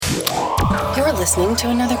You're listening to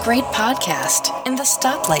another great podcast in the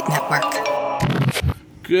Stoplight Network.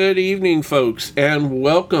 Good evening, folks, and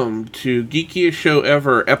welcome to Geekiest Show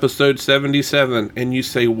Ever, episode 77. And you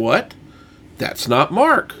say, what? That's not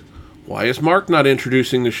Mark. Why is Mark not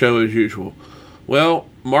introducing the show as usual? Well,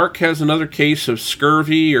 Mark has another case of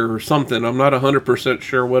scurvy or something. I'm not 100%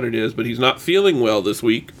 sure what it is, but he's not feeling well this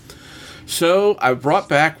week. So I brought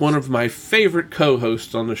back one of my favorite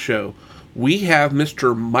co-hosts on the show. We have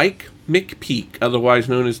Mr. Mike McPeak, otherwise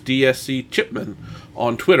known as DSC Chipman,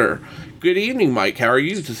 on Twitter. Good evening, Mike. How are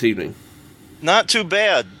you this evening? Not too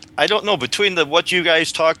bad. I don't know, between what you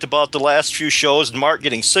guys talked about the last few shows and Mark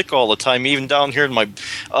getting sick all the time, even down here in my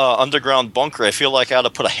underground bunker, I feel like I ought to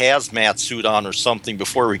put a hazmat suit on or something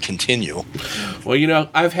before we continue. Well, you know,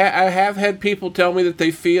 I have had people tell me that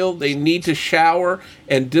they feel they need to shower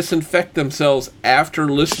and disinfect themselves after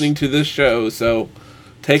listening to this show, so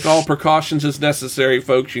take all precautions as necessary,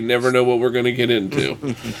 folks. You never know what we're going to get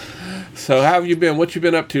into. So how have you been? What you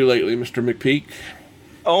been up to lately, Mr. McPeak?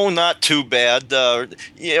 Oh, not too bad.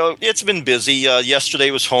 It's been busy.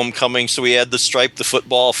 Yesterday was homecoming, so we had to stripe the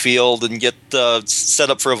football field and get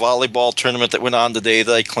set up for a volleyball tournament that went on today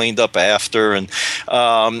that I cleaned up after. And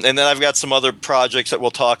then I've got some other projects that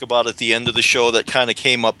we'll talk about at the end of the show that kind of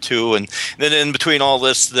came up too. And then in between all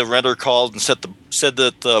this, the renter called and said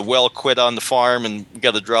that the well quit on the farm and we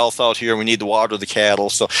got a drought out here and we need to water the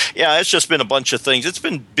cattle. So, yeah, it's just been a bunch of things. It's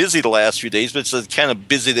been busy the last few days, but it's the kind of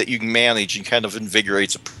busy that you can manage and kind of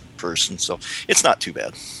invigorates a person. So it's not too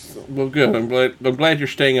bad. Well, good. I'm glad you're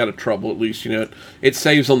staying out of trouble, at least. You know, it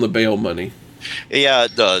saves on the bail money. Yeah,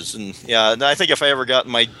 it does. And yeah, and I think if I ever got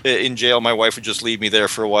in jail, my wife would just leave me there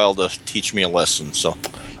for a while to teach me a lesson. So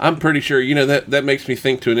I'm pretty sure, you know, that makes me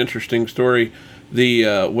think to an interesting story.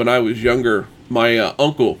 When I was younger, my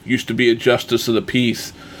uncle used to be a justice of the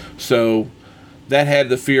peace, so that had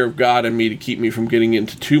the fear of God in me to keep me from getting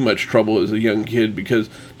into too much trouble as a young kid, because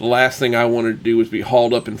the last thing I wanted to do was be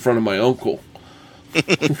hauled up in front of my uncle,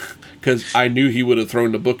 because I knew he would have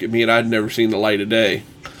thrown the book at me and I'd never seen the light of day.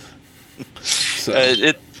 So.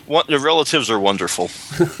 The relatives are wonderful.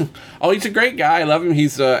 Oh, he's a great guy. I love him.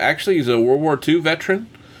 He's he's a World War II veteran.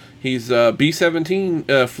 He's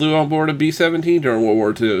B-17, flew on board a B-17 during World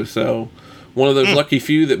War II, so one of those lucky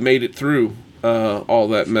few that made it through all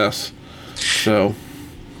that mess. So,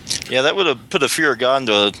 yeah, that would have put a fear of God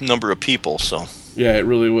into a number of people. So, yeah, it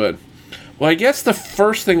really would. Well, I guess the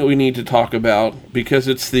first thing that we need to talk about, because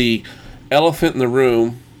it's the elephant in the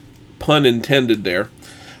room, pun intended there,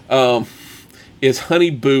 is Honey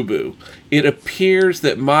Boo Boo. It appears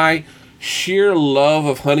that my sheer love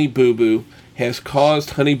of Honey Boo Boo has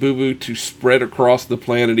caused Honey Boo Boo to spread across the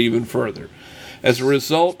planet even further. As a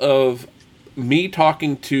result of me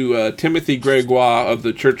talking to Timothy Gregoire of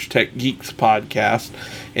the Church Tech Geeks podcast,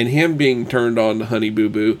 and him being turned on to Honey Boo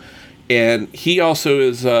Boo, and he also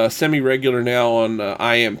is semi-regular now on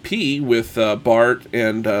IMP with Bart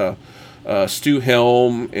and Stu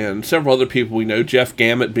Helm and several other people we know, Jeff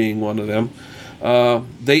Gamet being one of them.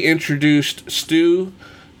 They introduced Stu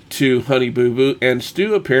to Honey Boo Boo, and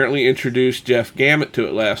Stu apparently introduced Jeff Gamet to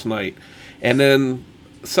it last night. And then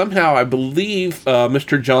somehow I believe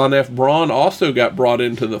Mr. John F. Braun also got brought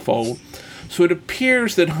into the fold. So it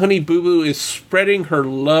appears that Honey Boo Boo is spreading her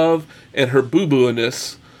love and her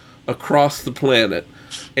boo-boo-ness across the planet.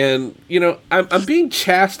 And, you know, I'm being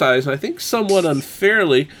chastised, I think somewhat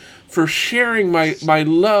unfairly, for sharing my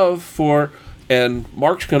love for, and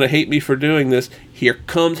Mark's going to hate me for doing this, here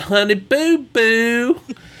comes Honey Boo Boo.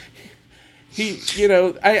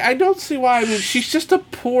 I don't see why. I mean, she's just a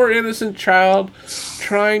poor, innocent child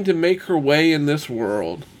trying to make her way in this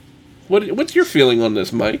world. What's your feeling on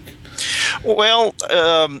this, Mike? Well,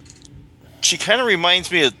 she kind of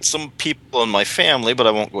reminds me of some people in my family, but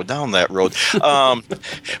I won't go down that road.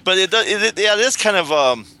 But it is kind of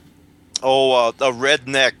a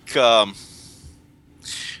redneck.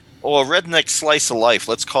 A redneck slice of life,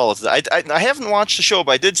 let's call it. I haven't watched the show,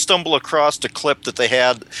 but I did stumble across a clip that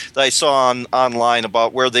I saw online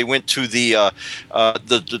about where they went to the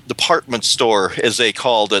department store, as they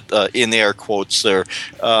called it, in air quotes there,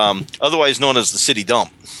 otherwise known as the city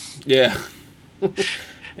dump. Yeah.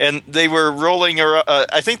 And they were rolling her.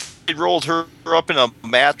 I think they rolled her up in a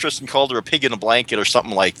mattress and called her a pig in a blanket or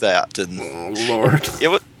something like that. And oh, Lord.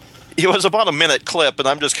 It was about a minute clip, and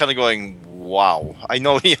I'm just kind of going, wow. I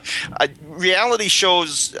know reality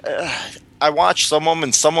shows, I watch some of them,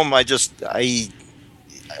 and some of them I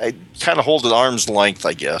kind of hold at arm's length,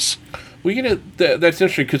 I guess. Well, you know, that's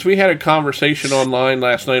interesting, because we had a conversation online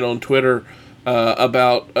last night on Twitter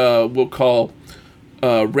about, we'll call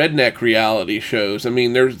redneck reality shows. I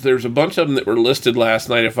mean, there's a bunch of them that were listed last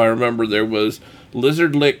night. If I remember, there was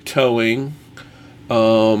Lizard Lick Towing.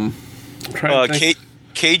 I'm trying to think.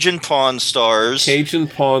 Cajun Pawn Stars. Cajun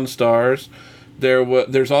Pawn Stars.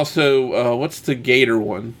 There's also what's the Gator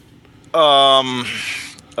one?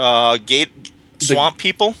 Swamp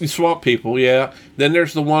People. Swamp People, yeah. Then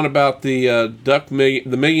there's the one about the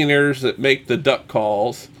the millionaires that make the duck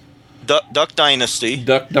calls. Duck Dynasty.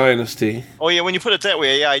 Duck Dynasty. Oh yeah, when you put it that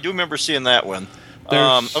way, yeah, I do remember seeing that one.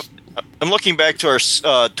 I'm looking back to our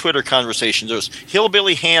Twitter conversation. There's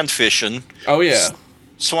Hillbilly Hand Fishing. Oh yeah.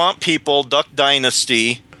 Swamp People, Duck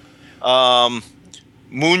Dynasty,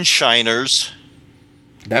 Moonshiners.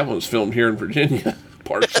 That one was filmed here in Virginia,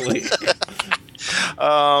 partially.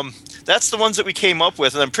 That's the ones that we came up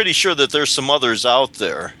with, and I'm pretty sure that there's some others out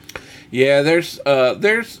there. Yeah, there's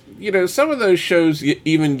some of those shows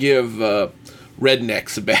even give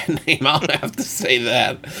rednecks a bad name. I'll have to say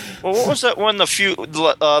that. Well, what was that one?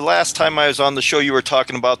 Last time I was on the show, you were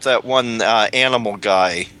talking about that one animal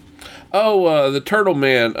guy. Oh, the Turtle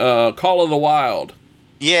Man, Call of the Wild.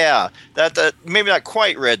 Yeah, that maybe not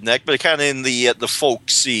quite redneck, but kind of in the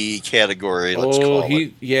folksy category. Let's call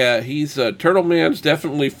it. Yeah, he's Turtle Man's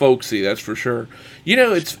definitely folksy. That's for sure. You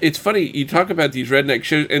know, it's funny you talk about these redneck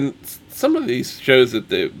shows, and some of these shows that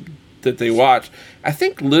they watch. I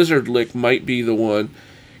think Lizard Lick might be the one.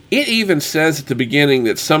 It even says at the beginning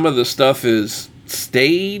that some of the stuff is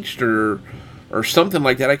staged or something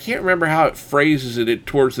like that. I can't remember how it phrases it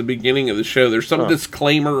towards the beginning of the show. There's some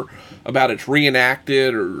disclaimer about it's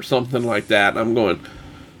reenacted or something like that. And I'm going,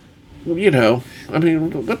 I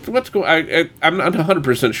mean, what's going? I'm not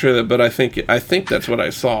 100% sure that, but I think that's what I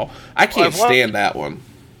saw. I can't stand that one.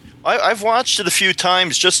 I've watched it a few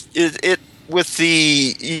times. Just it with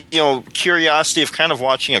the curiosity of kind of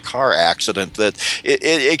watching a car accident, that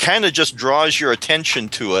it kind of just draws your attention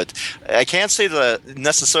to it. I can't say that I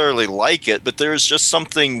necessarily like it, but there's just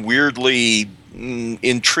something weirdly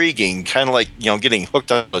intriguing, kind of like getting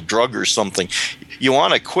hooked on a drug or something. You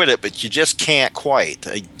want to quit it, but you just can't quite.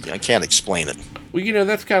 I can't explain it. Well,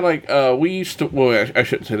 that's kind of like we used to. Well, I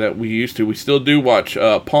shouldn't say that. We used to. We still do watch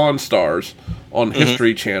Pawn Stars on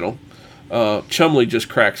History Channel. Chumley just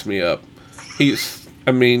cracks me up. He's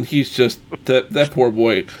just that poor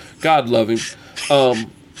boy. God love him.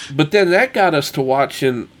 But then that got us to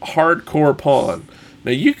watching Hardcore Pawn.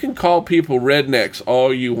 Now you can call people rednecks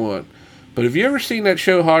all you want, but have you ever seen that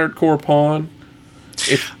show Hardcore Pawn?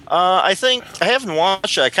 I think I haven't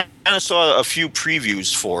watched it. I kind of saw a few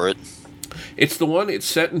previews for it. It's the one. It's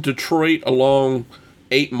set in Detroit along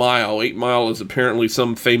 8 Mile. 8 Mile is apparently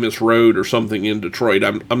some famous road or something in Detroit.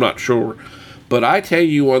 I'm not sure, but I tell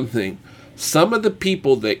you one thing. Some of the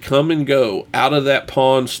people that come and go out of that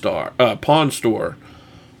pawn store,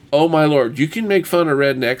 oh my Lord, you can make fun of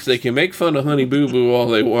rednecks. They can make fun of Honey Boo Boo all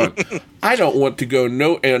they want. I don't want to go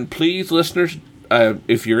and please, listeners,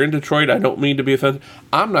 if you're in Detroit, I don't mean to be offensive.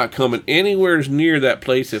 I'm not coming anywhere near that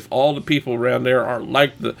place if all the people around there are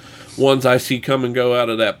like the ones I see come and go out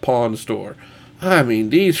of that pawn store. I mean,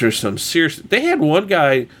 these are some serious... They had one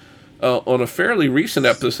guy on a fairly recent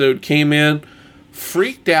episode came in,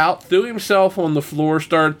 freaked out, threw himself on the floor,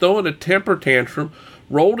 started throwing a temper tantrum,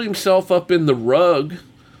 rolled himself up in the rug,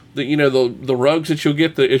 the rugs that you'll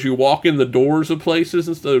get as you walk in the doors of places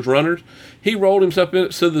and those runners. He rolled himself in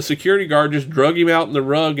it, so the security guard just drug him out in the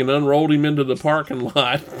rug and unrolled him into the parking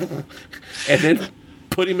lot, and then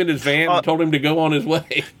put him in his van and told him to go on his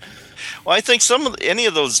way. Well, I think any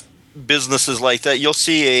of those businesses like that, you'll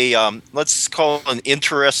see a let's call it an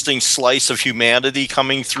interesting slice of humanity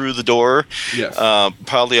coming through the door. Yes,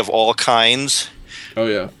 probably of all kinds. Oh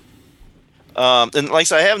yeah. And like I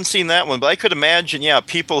said, I haven't seen that one, but I could imagine,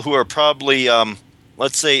 people who are probably,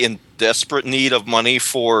 let's say, in desperate need of money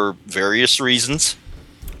for various reasons.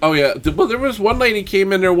 Oh yeah. Well, there was one lady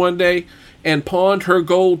came in there one day and pawned her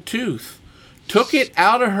gold tooth, took it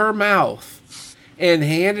out of her mouth, and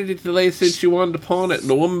handed it to the lady, said she wanted to pawn it, and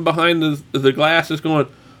the woman behind the glass is going,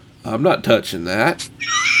 I'm not touching that.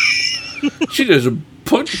 She just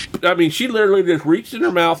she literally just reached in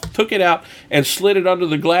her mouth, took it out, and slid it under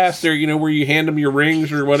the glass there, where you hand them your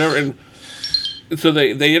rings or whatever, and so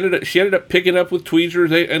she ended up picking up with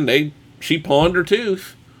tweezers, and she pawned her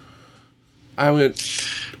tooth. I went,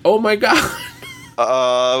 oh my God.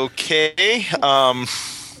 Okay.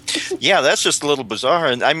 Yeah, that's just a little bizarre.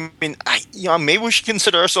 And I mean, maybe we should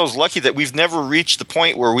consider ourselves lucky that we've never reached the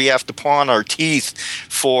point where we have to pawn our teeth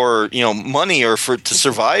for, money or to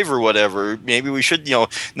survive or whatever. Maybe we should, no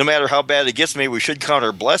matter how bad it gets, maybe we should count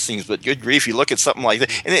our blessings. But good grief, you look at something like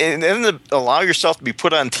that and then allow yourself to be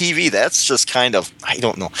put on TV. That's just kind of, I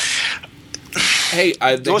don't know. Hey,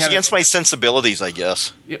 it goes against my sensibilities, I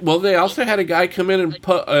guess. Well, they also had a guy come in and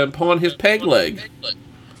pawn his peg leg.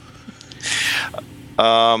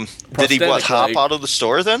 Did he hop out of the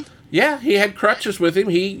store then? Yeah, he had crutches with him.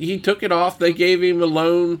 He took it off. They gave him a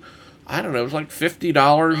loan. I don't know. It was like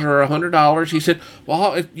 $50 or $100. He said,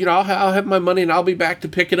 "Well, I'll have my money and I'll be back to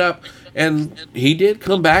pick it up." And he did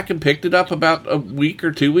come back and picked it up about a week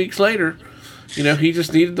or 2 weeks later. He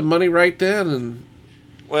just needed the money right then. And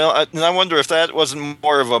well, I wonder if that wasn't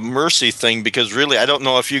more of a mercy thing, because really, I don't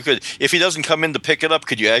know if you could. If he doesn't come in to pick it up,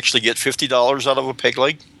 could you actually get $50 out of a peg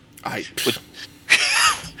leg?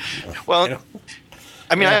 Well.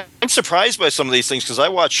 I mean, yeah. I'm surprised by some of these things, because I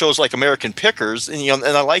watch shows like American Pickers, and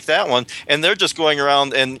I like that one. And they're just going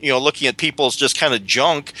around and looking at people's just kind of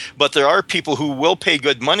junk. But there are people who will pay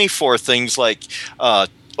good money for things like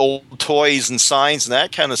old toys and signs and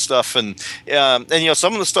that kind of stuff. And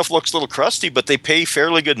some of the stuff looks a little crusty, but they pay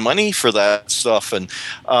fairly good money for that stuff. And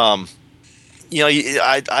I'm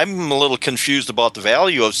a little confused about the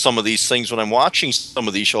value of some of these things when I'm watching some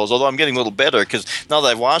of these shows, although I'm getting a little better, because now that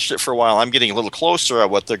I've watched it for a while, I'm getting a little closer at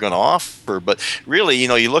what they're going to offer. But really,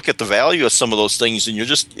 you look at the value of some of those things, and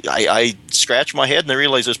I scratch my head and I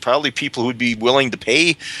realize there's probably people who'd be willing to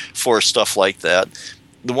pay for stuff like that.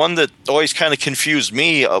 The one that always kind of confused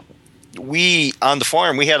me, we on the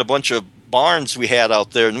farm, we had a bunch of barns we had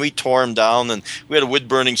out there, and we tore them down, and we had a wood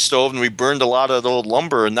burning stove, and we burned a lot of the old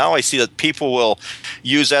lumber. And now I see that people will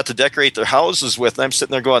use that to decorate their houses with. And I'm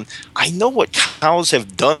sitting there going, I know what cows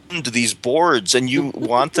have done to these boards, and you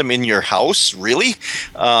want them in your house, really?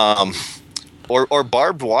 Or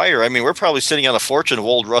barbed wire. I mean, we're probably sitting on a fortune of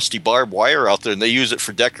old rusty barbed wire out there, and they use it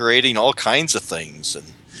for decorating all kinds of things. And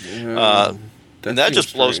that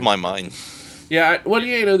just blows my mind. Yeah,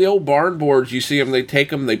 the old barn boards, you see them, they take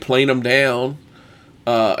them, they plane them down,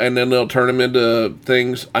 and then they'll turn them into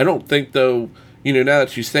things. I don't think, though, now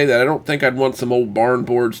that you say that, I don't think I'd want some old barn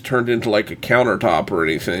boards turned into like a countertop or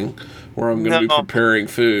anything where I'm going to be preparing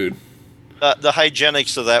food. The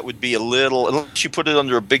hygienics of that would be a little, unless you put it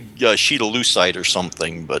under a big sheet of lucite or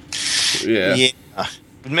something, but yeah, it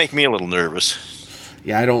would make me a little nervous.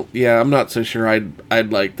 I'm not so sure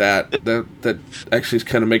I'd like that. That actually is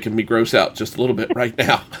kind of making me gross out just a little bit right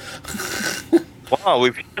now. Wow,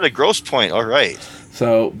 we've hit a gross point. All right.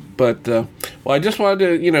 So, but, I just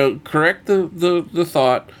wanted to, correct the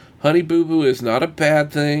thought. Honey Boo Boo is not a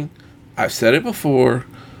bad thing. I've said it before.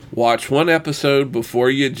 Watch one episode before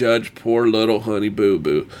you judge poor little Honey Boo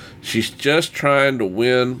Boo. She's just trying to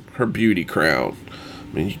win her beauty crown.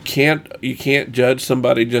 I mean, you can't judge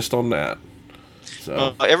somebody just on that.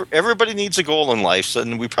 So everybody needs a goal in life,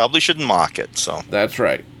 and we probably shouldn't mock it. So that's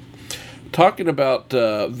right. Talking about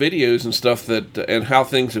videos and stuff and how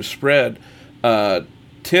things have spread,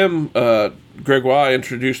 Tim Gregoire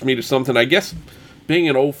introduced me to something. I guess being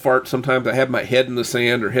an old fart, sometimes I have my head in the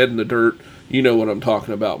sand or head in the dirt. You know what I'm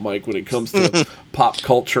talking about, Mike, when it comes to pop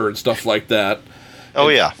culture and stuff like that. Oh,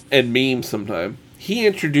 yeah. And memes sometimes. He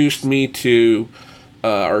introduced me to,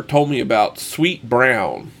 or told me about Sweet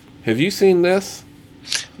Brown. Have you seen this?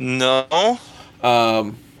 No.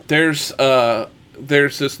 There's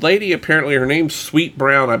this lady, apparently her name's Sweet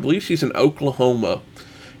Brown. I believe she's in Oklahoma.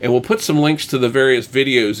 And we'll put some links to the various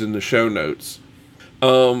videos in the show notes.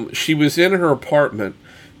 She was in her apartment,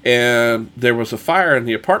 and there was a fire in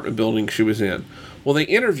the apartment building she was in. Well, they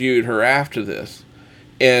interviewed her after this.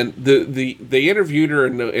 And they interviewed her,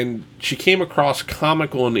 and she came across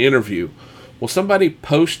comical in the interview. Well, somebody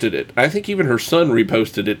posted it. I think even her son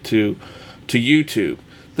reposted it to YouTube.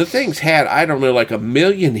 The thing's had, I don't know, like 1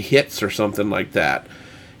 million hits or something like that.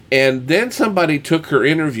 And then somebody took her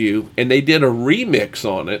interview and they did a remix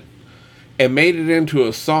on it and made it into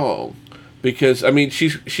a song. Because, I mean,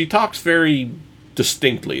 she talks very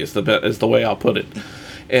distinctly, is the way I'll put it.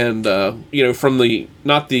 And, from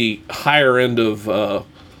not the higher end of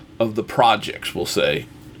the projects, we'll say,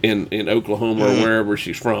 in Oklahoma or wherever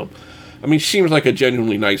she's from. I mean, she seems like a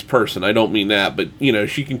genuinely nice person. I don't mean that, but,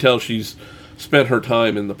 she can tell she's spent her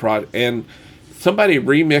time in the project. And somebody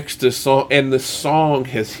remixed this song, and the song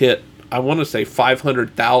has hit, I want to say,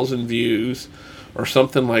 500,000 views or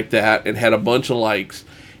something like that, and had a bunch of likes.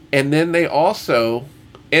 And then they also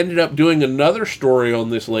ended up doing another story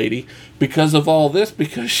on this lady because of all this,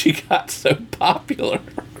 because she got so popular.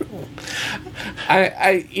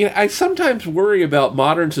 I sometimes worry about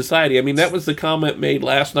modern society. I mean, that was the comment made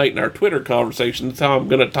last night in our Twitter conversation. That's how I'm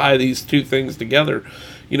going to tie these two things together.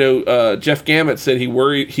 Jeff Gamet said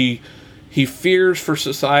he fears for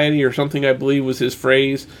society or something, I believe was his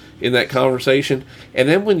phrase in that conversation. And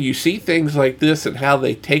then when you see things like this and how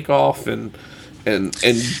they take off and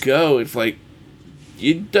go, it's like,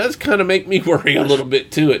 it does kind of make me worry a little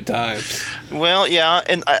bit too at times. Well, yeah,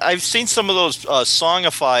 and I've seen some of those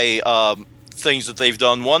Songify things that they've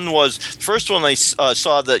done. One was the first one I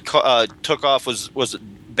saw that took off was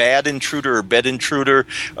Bad Intruder or Bed Intruder.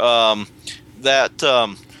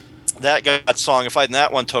 That got songified, and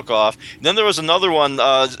that one took off. And then there was another one,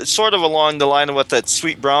 sort of along the line of what that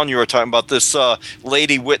Sweet Brown you were talking about. This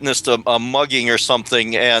lady witnessed a mugging or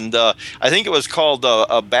something, and I think it was called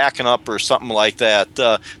a backing up or something like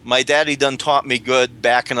that. My daddy done taught me good,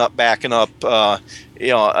 backing up. I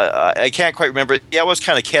can't quite remember it. Yeah, it was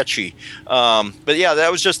kind of catchy. But yeah,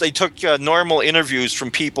 that was just, they took normal interviews from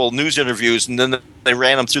people, news interviews, and then they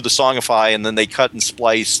ran them through the Songify, and then they cut and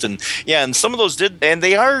spliced. And yeah, and some of those did, and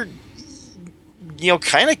they are,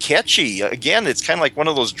 kind of catchy. Again, it's kind of like one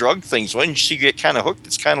of those drug things. Once you get kind of hooked,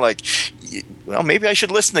 it's kind of like, well, maybe I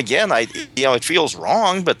should listen again. It feels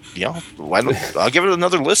wrong, but I'll give it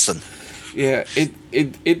another listen. Yeah,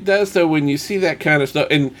 it does though when you see that kind of stuff.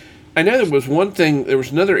 And I know there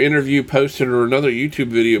was another interview posted or another YouTube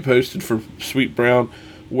video posted for Sweet Brown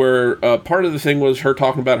where part of the thing was her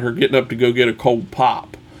talking about her getting up to go get a cold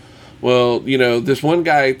pop. Well, this one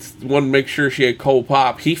guy wanted to make sure she had cold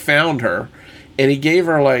pop. He found her, and he gave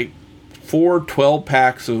her like 4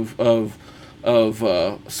 12-packs of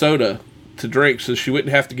soda to drink so she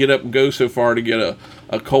wouldn't have to get up and go so far to get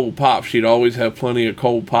a cold pop. She'd always have plenty of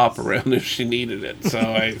cold pop around if she needed it. So,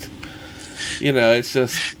 it's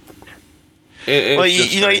just...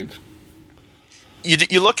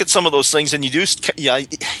 You look at some of those things and you do, I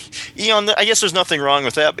guess there's nothing wrong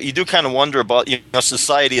with that, but you do kind of wonder about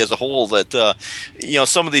society as a whole that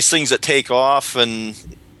some of these things that take off, and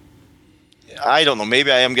I don't know,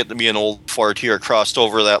 maybe I am getting to be an old fart here, crossed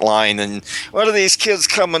over that line, and what are these kids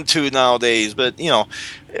coming to nowadays? But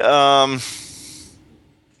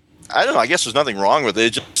I don't know. I guess there's nothing wrong with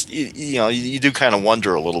it. It just, you do kind of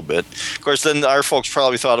wonder a little bit. Of course, then our folks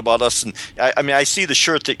probably thought about us. And I see the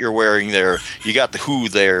shirt that you're wearing there. You got the Who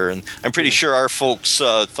there. And I'm pretty sure our folks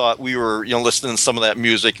thought we were, listening to some of that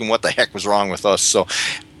music and what the heck was wrong with us. So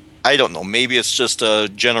I don't know. Maybe it's just a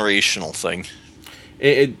generational thing.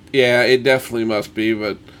 It definitely must be.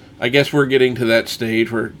 But I guess we're getting to that stage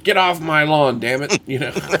where, get off my lawn, damn it.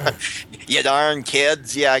 You darn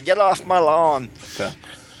kids. Yeah, get off my lawn. So.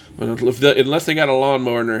 Unless they got a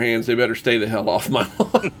lawnmower in their hands, they better stay the hell off my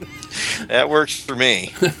lawn. That works for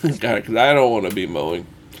me. Because I don't want to be mowing.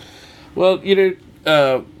 Well, the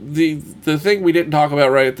thing we didn't talk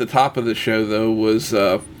about right at the top of the show, though, was,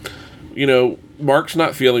 Mark's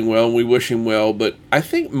not feeling well, and we wish him well. But I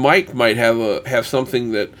think Mike might have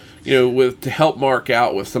something that, to help Mark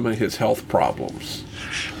out with some of his health problems.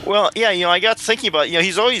 Well, yeah, I got thinking about,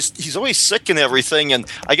 he's always sick and everything, and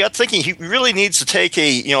I got thinking he really needs to take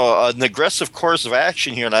an aggressive course of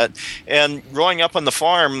action here. And growing up on the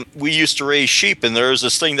farm, we used to raise sheep, and there was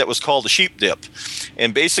this thing that was called a sheep dip.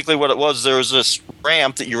 And basically what it was, there was this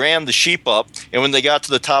ramp that you ran the sheep up, and when they got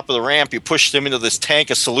to the top of the ramp, you pushed them into this tank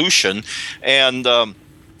of solution, and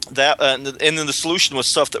and then the solution was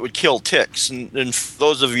stuff that would kill ticks. And for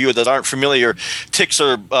those of you that aren't familiar, ticks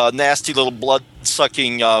are nasty little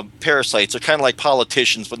blood-sucking parasites. They're kind of like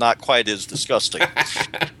politicians, but not quite as disgusting.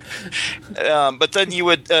 But then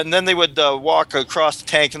they would walk across the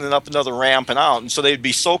tank and then up another ramp and out, and so they'd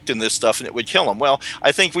be soaked in this stuff, and it would kill them. Well,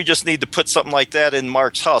 I think we just need to put something like that in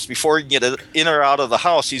Mark's house before he can get in or out of the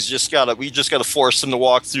house. We just got to force him to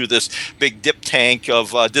walk through this big dip tank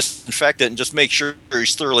of disinfectant and just make sure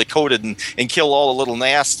he's thoroughly coated and kill all the little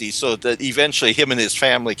nasties, so that eventually him and his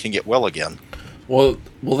family can get well again. Well,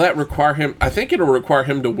 will that require him? I think it'll require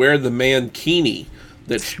him to wear the mankini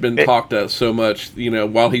that's been talked about so much,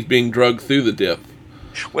 while he's being drugged through the dip.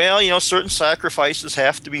 Well, certain sacrifices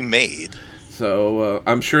have to be made. So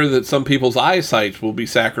I'm sure that some people's eyesight will be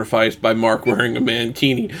sacrificed by Mark wearing a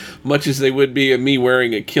mankini, much as they would be me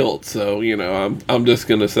wearing a kilt. So, I'm just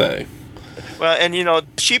going to say. Well, and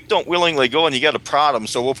sheep don't willingly go, and you got to prod them.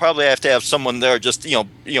 So we'll probably have to have someone there just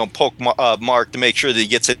poke Mark to make sure that he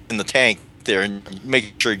gets it in the tank there and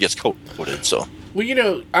make sure he gets coated. So.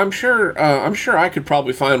 Well, I'm sure I could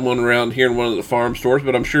probably find one around here in one of the farm stores,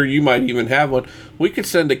 but I'm sure you might even have one. We could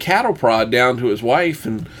send a cattle prod down to his wife,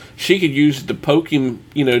 and she could use it to poke him,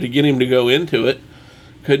 to get him to go into it,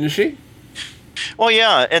 couldn't she? Well,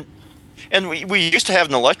 yeah, and we used to have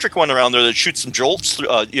an electric one around there that shoots some jolts,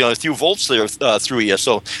 a few volts there through you.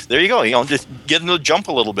 So there you go. Just get him to jump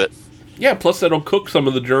a little bit. Yeah, plus that'll cook some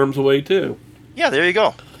of the germs away too. Yeah, there you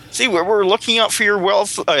go. See, we're looking out for your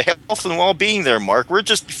health and well-being there, Mark. We're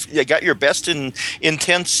just got your best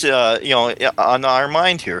intents, on our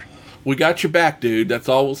mind here. We got your back, dude. That's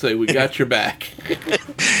all we'll say. We got your back.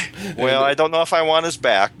 Well, I don't know if I want his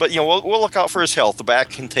back, but we'll look out for his health. The back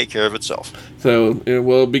can take care of itself. So it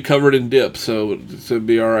will be covered in dip, so it'll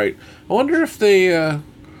be all right. I wonder if they. I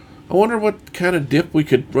wonder what kind of dip we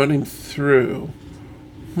could run him through.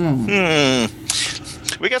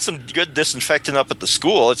 We got some good disinfectant up at the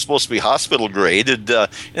school. It's supposed to be hospital graded, and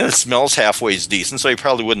it smells halfway decent, so he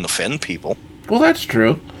probably wouldn't offend people. Well, that's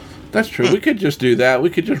true. That's true. We could just do that. We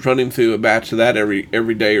could just run him through a batch of that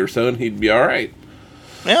every day or so, and he'd be all right.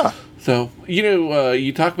 Yeah. So,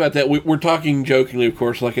 you talk about that. We're talking jokingly, of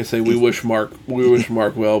course. Like I say, we wish Mark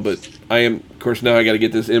well, but of course, now I got to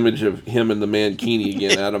get this image of him in the mankini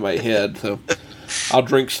again out of my head. So I'll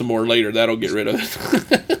drink some more later. That'll get rid of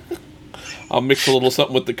it. I'll mix a little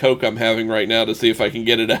something with the Coke I'm having right now to see if I can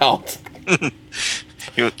get it out.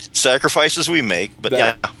 Sacrifices we make, but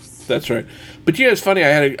yeah. That's right. But it's funny.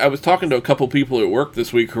 I was talking to a couple people at work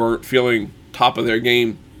this week who aren't feeling top of their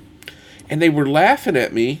game, and they were laughing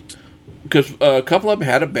at me because a couple of them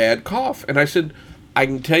had a bad cough. And I said, I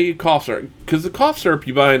can tell you cough syrup, because the cough syrup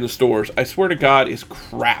you buy in the stores, I swear to God, is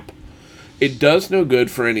crap. It does no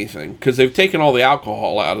good for anything because they've taken all the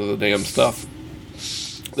alcohol out of the damn stuff.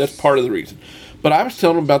 That's part of the reason. But I was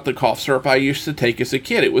telling them about the cough syrup I used to take as a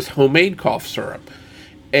kid. It was homemade cough syrup.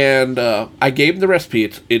 And I gave them the recipe.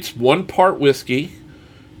 It's 1 part whiskey,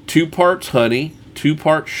 2 parts honey, 2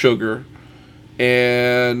 parts sugar,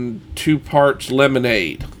 and 2 parts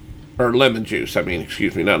lemonade. Or lemon juice,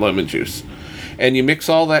 not lemon juice. And you mix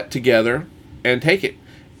all that together and take it.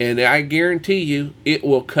 And I guarantee you, it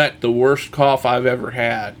will cut the worst cough I've ever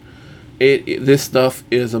had. This stuff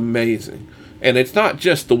is amazing. And it's not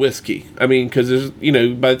just the whiskey. I mean, because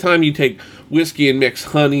by the time you take whiskey and mix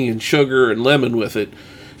honey and sugar and lemon with it,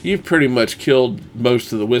 you've pretty much killed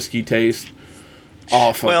most of the whiskey taste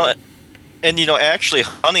off of it. And actually,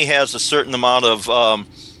 honey has a certain amount of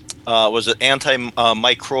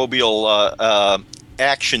antimicrobial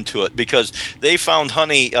action to it, because they found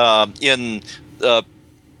honey in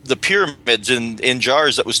the pyramids in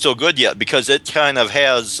jars that was still good yet, because it kind of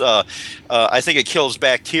has I think it kills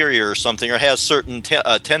bacteria or something, or has certain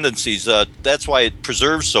tendencies. That's why it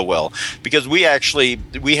preserves so well, because we have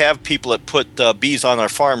people that put bees on our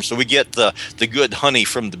farm, so we get the good honey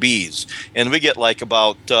from the bees, and we get like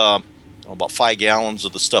about 5 gallons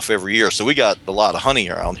of the stuff every year, so we got a lot of honey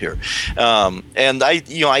around here. And I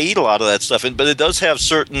eat a lot of that stuff, but it does have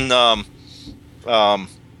certain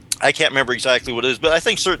I can't remember exactly what it is, but I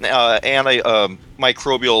think certain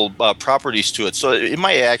antimicrobial properties to it. So it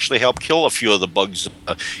might actually help kill a few of the bugs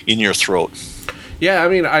in your throat. Yeah, I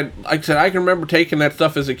mean, like I said, I can remember taking that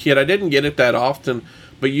stuff as a kid. I didn't get it that often,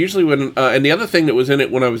 but usually when and the other thing that was in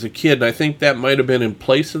it when I was a kid, and I think that might have been in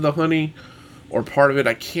place of the honey or part of it,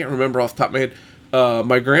 I can't remember off the top of my head.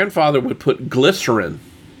 My grandfather would put glycerin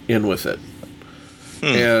in with it.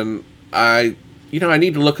 And I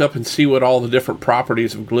need to look up and see what all the different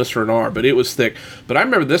properties of glycerin are, but it was thick. But I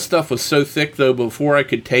remember this stuff was so thick, though, before I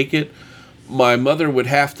could take it, my mother would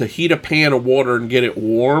have to heat a pan of water and get it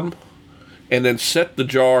warm, and then set the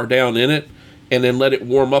jar down in it, and then let it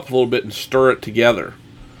warm up a little bit and stir it together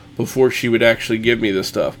before she would actually give me this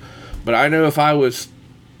stuff. But I know if I was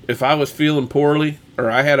feeling poorly,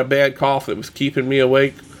 or I had a bad cough that was keeping me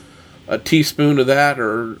awake, a teaspoon of that,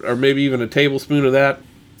 or maybe even a tablespoon of that,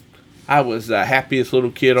 I was the happiest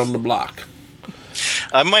little kid on the block.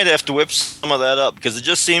 I might have to whip some of that up, because it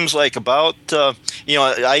just seems like about,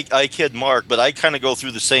 I kid Mark, but I kind of go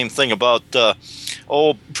through the same thing about,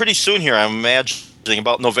 pretty soon here, I'm imagining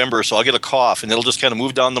about November, so I'll get a cough, and it'll just kind of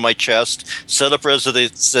move down to my chest, set up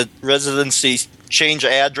residency, change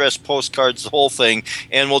address, postcards, the whole thing,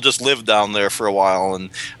 and we'll just live down there for a while. And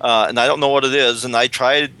I don't know what it is, and I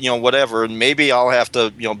tried, whatever, and maybe I'll have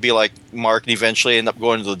to, be like Mark and eventually end up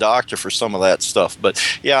going to the doctor for some of that stuff. But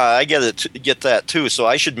yeah, I get that too. So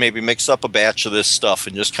I should maybe mix up a batch of this stuff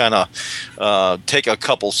and just kind of take a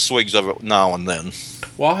couple swigs of it now and then.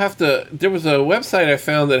 Well, there was a website I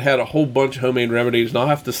found that had a whole bunch of homemade remedies, and I'll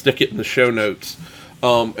have to stick it in the show notes.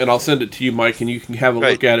 And I'll send it to you, Mike, and you can have a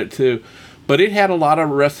look at it too. But it had a lot of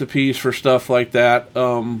recipes for stuff like that.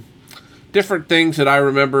 Different things that I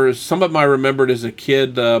remember. Some of them I remembered as a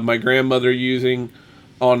kid, my grandmother using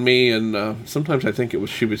on me, and sometimes I think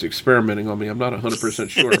she was experimenting on me. I'm not 100%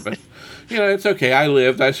 sure, but it's okay. I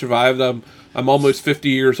lived, I survived. I'm almost 50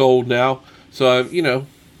 years old now, so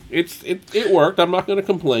it worked. I'm not going to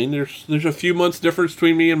complain. There's a few months difference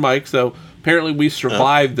between me and Mike, so apparently we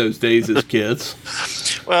survived those days as kids.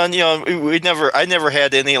 Well, I never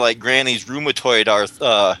had any like Granny's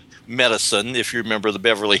rheumatoid medicine, if you remember the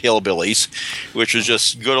Beverly Hillbillies, which was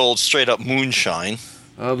just good old straight up moonshine.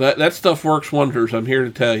 That stuff works wonders, I'm here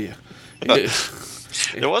to tell you.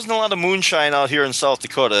 There wasn't a lot of moonshine out here in South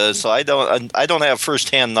Dakota, so I don't have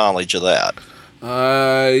firsthand knowledge of that.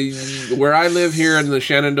 Where I live here in the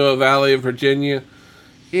Shenandoah Valley of Virginia,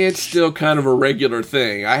 it's still kind of a regular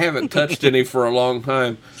thing. I haven't touched any for a long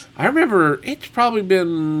time. I remember it's probably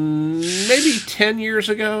been maybe 10 years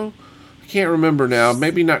ago. I can't remember now.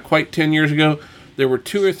 Maybe not quite 10 years ago. There were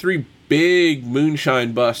 2 or 3 big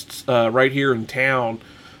moonshine busts right here in town.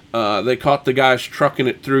 They caught the guys trucking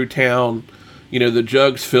it through town. The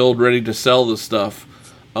jugs filled, ready to sell the stuff.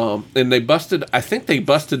 And I think they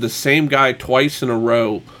busted the same guy twice in a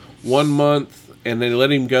row. 1 month, and they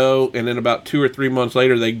let him go, and then about 2 or 3 months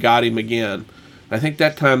later, they got him again. I think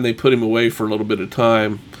that time they put him away for a little bit of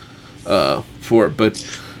time for it. But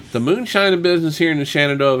the moonshine business here in the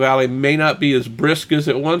Shenandoah Valley may not be as brisk as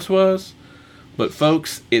it once was, but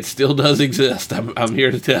folks, it still does exist. I'm here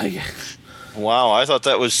to tell you. Wow, I thought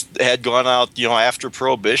that had gone out, after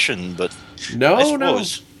Prohibition, but no.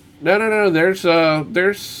 There's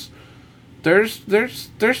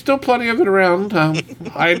still plenty of it around.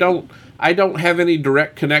 I don't have any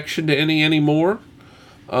direct connection to any anymore,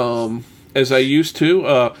 as I used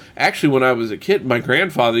to. Actually, when I was a kid, my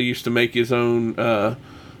grandfather used to make his own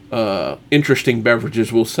interesting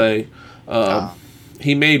beverages. We'll say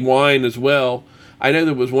he made wine as well. I know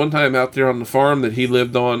there was one time out there on the farm that he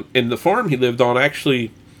lived on. And the farm he lived on,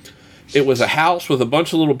 actually, it was a house with a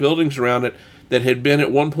bunch of little buildings around it that had been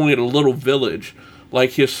at one point a little village.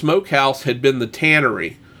 Like his smokehouse had been the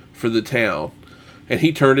tannery for the town, and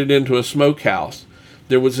he turned it into a smokehouse.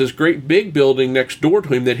 There was this great big building next door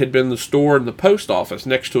to him that had been the store and the post office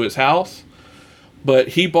next to his house. But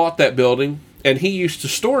he bought that building, and he used to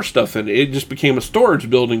store stuff in it. It just became a storage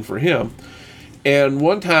building for him. And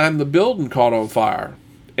one time the building caught on fire,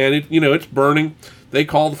 and it's burning. They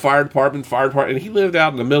called the fire department, and he lived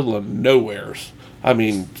out in the middle of nowheres. I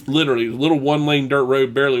mean, literally, a little one-lane dirt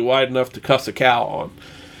road barely wide enough to cuss a cow on.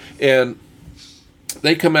 And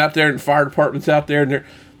they come out there, and the fire department's out there, and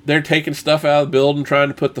they're taking stuff out of the building, trying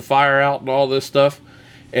to put the fire out and all this stuff.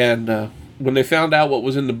 And when they found out what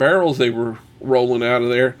was in the barrels they were rolling out of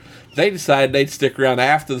there, they decided they'd stick around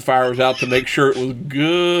after the fire was out to make sure it was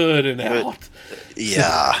good and out.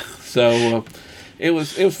 Yeah. So it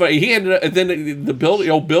was funny. He ended up, and then the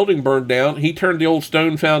old building burned down. He turned the old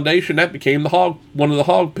stone foundation. That became one of the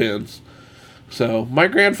hog pens. So my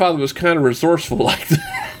grandfather was kind of resourceful like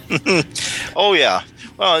that. Oh yeah.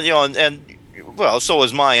 Well, so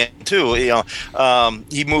was mine too.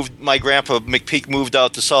 My grandpa McPeak moved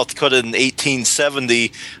out to South Dakota in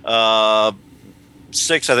 1876. I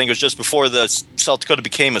think it was just before the South Dakota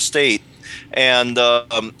became a state. And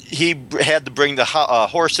he had to bring the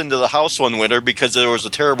horse into the house one winter because there was a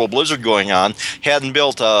terrible blizzard going on. Hadn't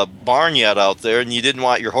built a barn yet out there, and you didn't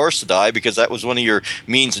want your horse to die because that was one of your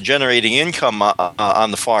means of generating income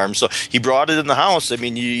on the farm. So he brought it in the house. I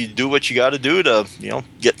mean, you do what you got to do to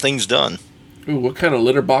get things done. Ooh, what kind of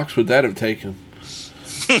litter box would that have taken?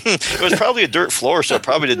 It was probably a dirt floor, so it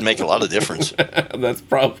probably didn't make a lot of difference. That's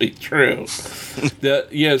probably true.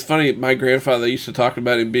 It's funny. My grandfather used to talk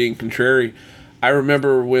about him being contrary. I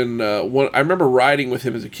remember I remember riding with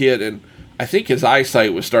him as a kid, and I think his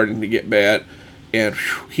eyesight was starting to get bad, and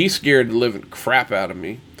he scared the living crap out of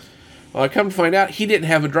me. Well, I come to find out he didn't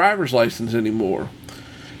have a driver's license anymore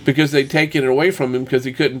because they'd taken it away from him because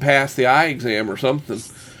he couldn't pass the eye exam or something.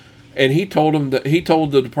 And he told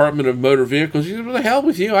the Department of Motor Vehicles, he said, "What the hell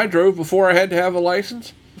with you? I drove before I had to have a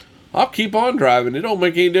license. I'll keep on driving. It don't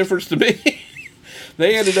make any difference to me."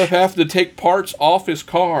 They ended up having to take parts off his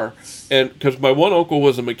car, and because my one uncle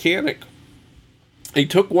was a mechanic, he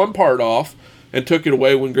took one part off and took it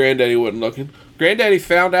away when Granddaddy wasn't looking. Granddaddy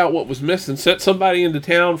found out what was missing, sent somebody into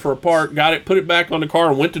town for a part, got it, put it back on the car,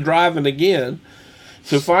 and went to driving again.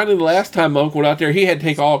 So finally, the last time my uncle went out there, he had to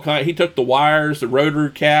take all kinds. He took the wires, the rotor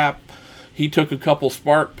cap. He took a couple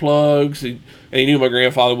spark plugs, and he knew my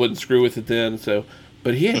grandfather wouldn't screw with it then.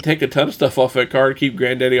 But he had to take a ton of stuff off that car to keep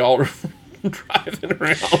Granddaddy all driving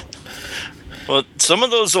around. Well, some of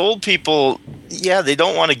those old people, they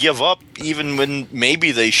don't want to give up, even when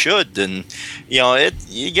maybe they should, and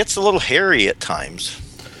it gets a little hairy at times.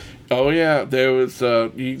 Oh yeah, there was.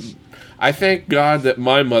 I thank God that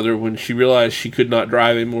my mother, when she realized she could not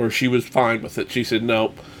drive anymore, she was fine with it. She said,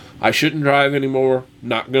 "No, I shouldn't drive anymore.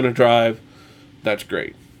 Not going to drive." That's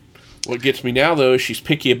great. What gets me now, though, is she's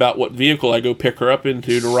picky about what vehicle I go pick her up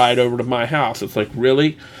into to ride over to my house. It's like,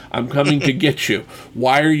 really? I'm coming to get you.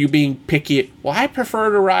 Why are you being picky? Well, I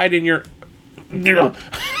prefer to ride in your... You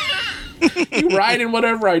ride in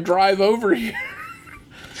whatever I drive over here.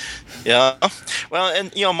 Yeah. Well,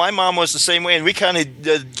 and my mom was the same way, and we kind of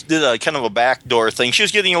did a kind of a backdoor thing. She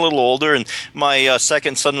was getting a little older, and my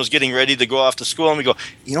second son was getting ready to go off to school, and we go,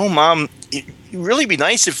 Mom, it'd really be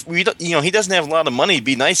nice if we, he doesn't have a lot of money. It'd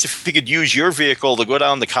be nice if he could use your vehicle to go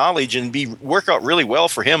down to college and work out really well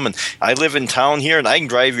for him. And I live in town here, and I can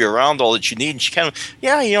drive you around all that you need. And she kind of,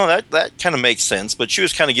 that kind of makes sense. But she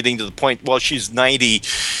was kind of getting to the point. Well, she's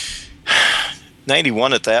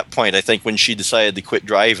 91 at that point, I think, when she decided to quit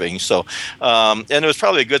driving. So, and it was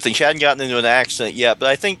probably a good thing. She hadn't gotten into an accident yet, but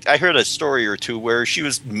I think I heard a story or two where she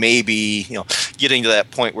was maybe, getting to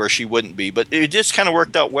that point where she wouldn't be. But it just kind of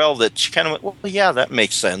worked out well that she kind of went, well, yeah, that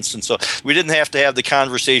makes sense. And so we didn't have to have the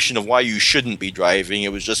conversation of why you shouldn't be driving.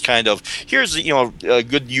 It was just kind of, here's, a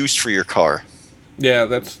good use for your car. Yeah,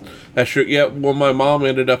 that's true. Yeah, well, my mom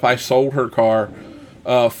I sold her car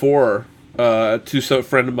for her. To some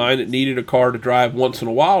friend of mine that needed a car to drive once in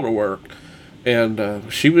a while to work,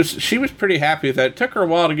 and she was pretty happy with that. It took her a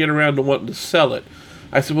while to get around to wanting to sell it.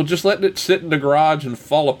 I said, well, just letting it sit in the garage and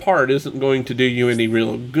fall apart isn't going to do you any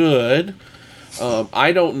real good.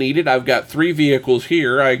 I don't need it. I've got 3 vehicles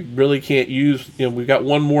here. I really can't use, we've got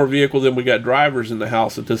one more vehicle than we got drivers in the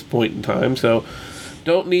house at this point in time, so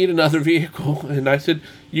don't need another vehicle. And I said,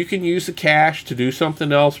 you can use the cash to do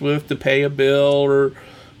something else with, to pay a bill, or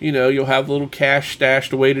you'll have a little cash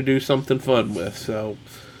stashed away to do something fun with. So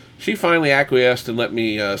she finally acquiesced and let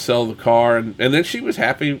me sell the car, and then she was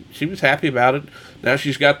happy. She was happy about it. Now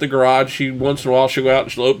she's got the garage. Once in a while she'll go out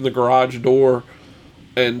and she'll open the garage door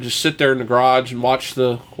and just sit there in the garage and watch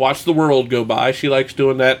the world go by. She likes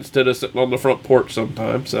doing that instead of sitting on the front porch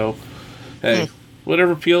sometimes. So hey,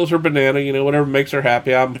 whatever peels her banana, whatever makes her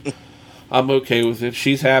happy, I'm okay with it.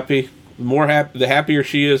 She's happy. The happier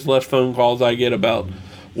she is, the less phone calls I get about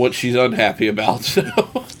what she's unhappy about. So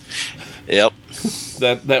yep,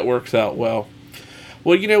 that works out well.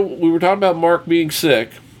 Well, we were talking about Mark being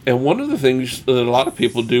sick, and one of the things that a lot of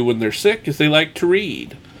people do when they're sick is they like to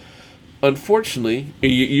read. Unfortunately,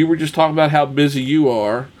 you were just talking about how busy you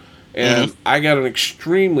are, and I got an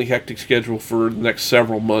extremely hectic schedule for the next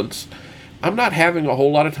several months. I'm not having a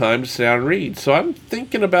whole lot of time to sit down and read, so I'm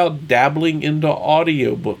thinking about dabbling into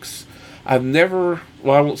audiobooks. I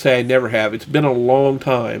won't say I never have. It's been a long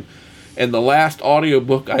time. And the last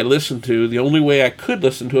audiobook I listened to, the only way I could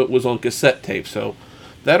listen to it was on cassette tape. So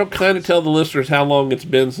that'll kind of tell the listeners how long it's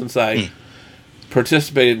been since I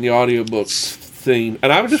participated in the audiobook thing.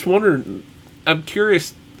 And I was just wondering, I'm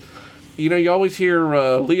curious, you always hear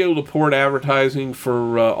Leo Laporte advertising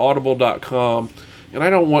for Audible.com, and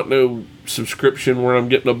I don't want no subscription where I'm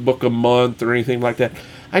getting a book a month or anything like that.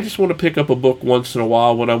 I just want to pick up a book once in a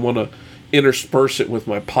while when I want to intersperse it with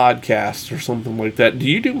my podcasts or something like that. Do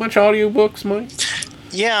you do much audiobooks, Mike?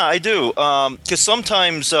 Yeah, I do. Because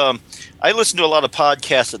sometimes I listen to a lot of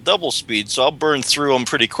podcasts at double speed, so I'll burn through them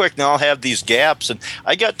pretty quick. Now I'll have these gaps, and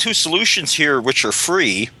I got 2 solutions here which are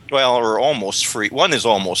free. Well, or almost free. One is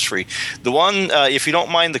almost free. The one, if you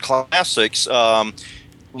don't mind the classics,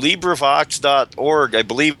 LibriVox.org, I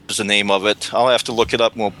believe is the name of it. I'll have to look it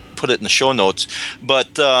up and we'll put it in the show notes.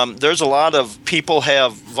 But there's a lot of people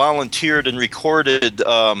have volunteered and recorded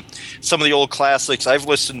some of the old classics. I've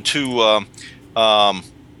listened to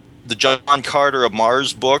the John Carter of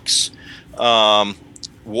Mars books,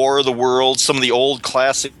 War of the Worlds, some of the old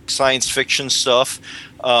classic science fiction stuff,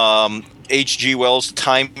 H.G. Wells'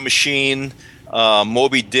 Time Machine,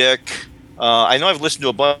 Moby Dick. I know I've listened to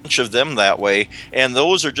a bunch of them that way, and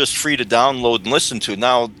those are just free to download and listen to.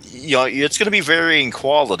 Now, it's going to be varying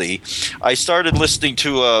quality. I started listening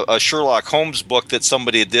to a Sherlock Holmes book that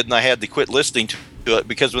somebody did, and I had to quit listening to it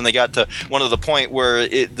because when they got to one of the point where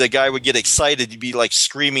the guy would get excited, he'd be like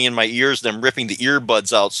screaming in my ears, and I'm ripping the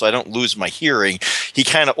earbuds out so I don't lose my hearing. He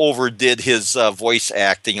kind of overdid his voice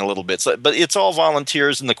acting a little bit. But it's all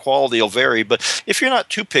volunteers, and the quality will vary. But if you're not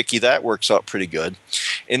too picky, that works out pretty good.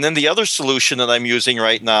 And then the other solution that I'm using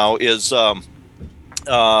right now is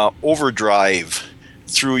Overdrive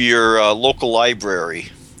through your local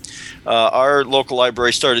library. Our local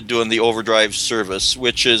library started doing the Overdrive service,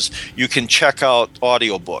 which is you can check out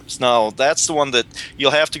audiobooks. Now, that's the one that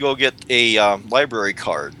you'll have to go get a library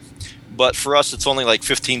card. But for us, it's only like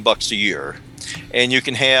 $15 a year. And you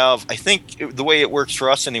can have, I think the way it works for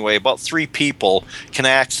us anyway, about 3 people can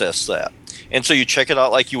access that. And so you check it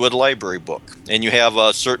out like you would a library book. And you have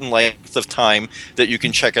a certain length of time that you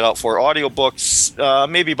can check it out for. Audiobooks,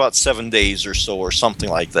 maybe about 7 days or so or something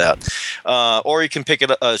like that. Or you can take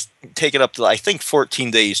it up to, I think,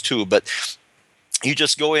 14 days too. But you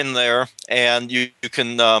just go in there and you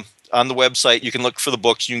can, on the website, you can look for the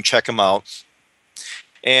books. You can check them out.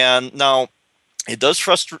 And now, It does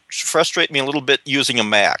frustrate me a little bit using a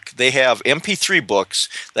Mac. They have MP3 books.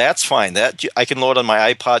 That's fine. That I can load on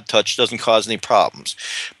my iPod Touch. Doesn't cause any problems.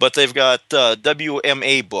 But they've got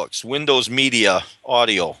WMA books, Windows Media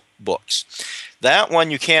Audio books. That one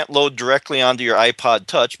you can't load directly onto your iPod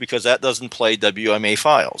Touch because that doesn't play WMA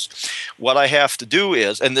files. What I have to do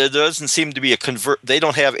is, and there doesn't seem to be a they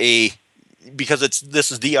don't have a, because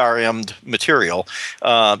this is DRM'd material,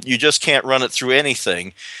 you just can't run it through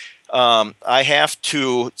anything. I have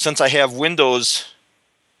to, since I have Windows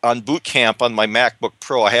on Boot Camp on my MacBook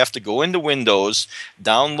Pro, I have to go into Windows,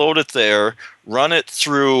 download it there, run it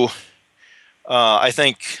through, I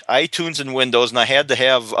think, iTunes and Windows, and I had to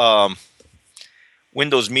have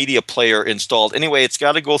Windows Media Player installed. Anyway, it's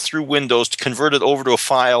got to go through Windows to convert it over to a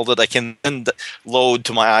file that I can then load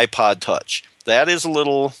to my iPod Touch. That is a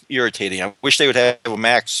little irritating. I wish they would have a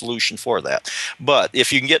Mac solution for that. But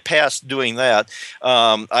if you can get past doing that,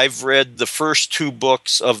 I've read the first 2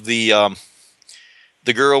 books of the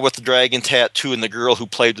Girl with the Dragon Tattoo and The Girl Who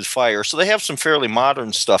Played with Fire. So they have some fairly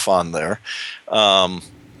modern stuff on there, and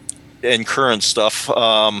current stuff.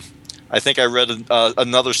 I think I read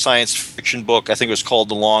another science fiction book. I think it was called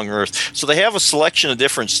The Long Earth. So they have a selection of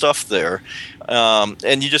different stuff there.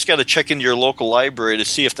 And you just got to check into your local library to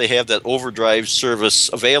see if they have that Overdrive service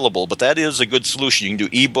available. But that is a good solution. You can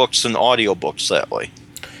do ebooks and audiobooks that way.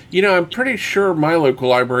 You know, I'm pretty sure my local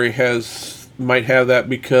library might have that,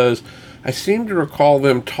 because I seem to recall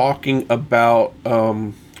them talking about,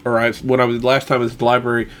 when I was last time I was at the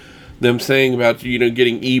library, them saying about,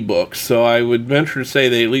 getting ebooks. So I would venture to say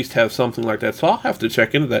they at least have something like that. So I'll have to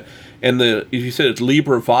check into that. And you said it's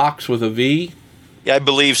LibriVox with a V? Yeah, I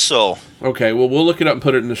believe so. Okay, well, we'll look it up and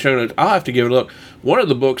put it in the show notes. I'll have to give it a look. One of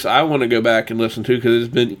the books I want to go back and listen to, because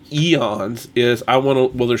it's been eons, is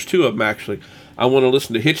there's 2 of them actually. I want to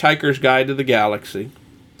listen to Hitchhiker's Guide to the Galaxy,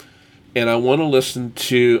 and I want to listen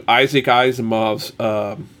to Isaac Asimov's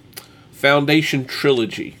Foundation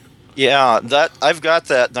Trilogy. Yeah, I've got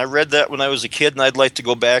that, and I read that when I was a kid, and I'd like to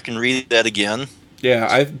go back and read that again.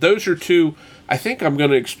 Yeah, those are 2. I think I'm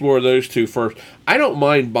going to explore those 2 first. I don't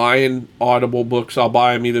mind buying Audible books. I'll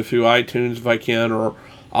buy them either through iTunes if I can, or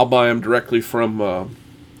I'll buy them directly from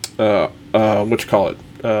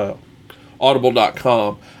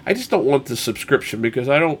Audible.com. I just don't want the subscription, because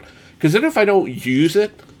then if I don't use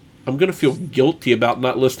it, I'm going to feel guilty about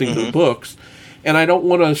not listening to books. And I don't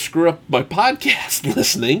want to screw up my podcast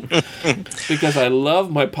listening, because I love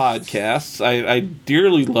my podcasts. I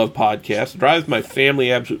dearly love podcasts. It drives my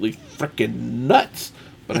family absolutely freaking nuts,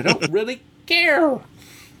 but I don't really care.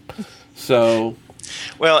 So,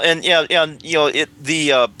 well, and the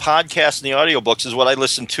podcast and the audiobooks is what I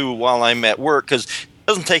listen to while I'm at work, because it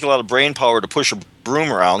doesn't take a lot of brain power to push a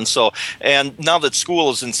broom around. So, and now that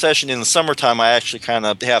school is in session in the summertime, I actually kind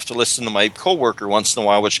of have to listen to my coworker once in a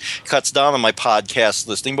while, which cuts down on my podcast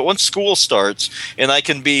listening. But once school starts and I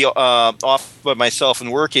can be off by myself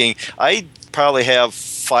and working, I probably have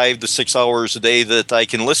 5 to 6 hours a day that I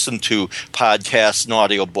can listen to podcasts and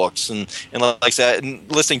audiobooks, and like that,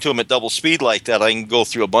 and listening to them at double speed like that, I can go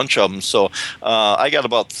through a bunch of them. So I got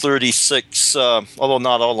about 36, although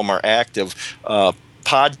not all of them are active,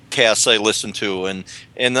 podcasts I listen to, and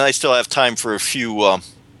then I still have time for a few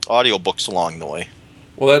audiobooks along the way.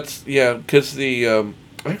 Well, because I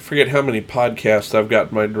forget how many podcasts I've got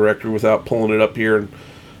in my directory without pulling it up here, and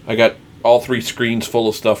I got all 3 screens full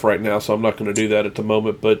of stuff right now, so I'm not going to do that at the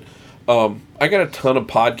moment. But I got a ton of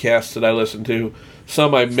podcasts that I listen to.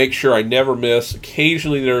 Some I make sure I never miss.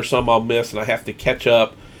 Occasionally there are some I'll miss, and I have to catch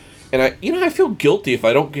up. And I feel guilty if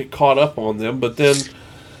I don't get caught up on them, but then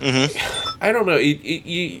I don't know.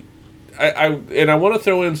 I want to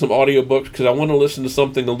throw in some audiobooks, because I want to listen to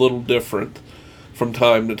something a little different from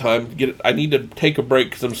time to time. I need to take a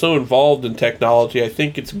break, because I'm so involved in technology. I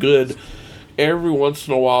think it's good every once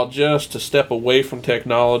in a while just to step away from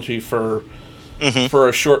technology for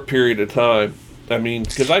a short period of time. I mean,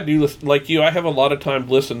 because I do, like you, I have a lot of time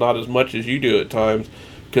to listen, not as much as you do at times,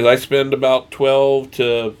 because I spend about 12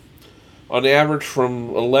 to, on average, from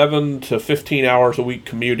 11 to 15 hours a week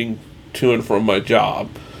commuting to and from my job.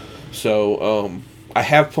 So I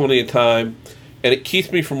have plenty of time, and it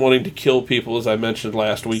keeps me from wanting to kill people, as I mentioned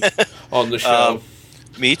last week on the show.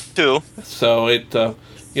 Me too. So it,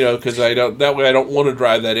 because that way I don't want to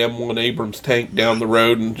drive that M1 Abrams tank down the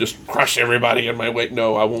road and just crush everybody in my way.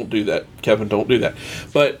 No, I won't do that. Kevin, don't do that.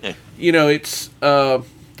 But, it's,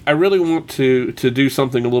 I really want to do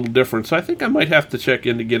something a little different, so I think I might have to check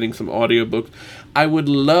into getting some audiobooks. I would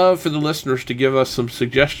love for the listeners to give us some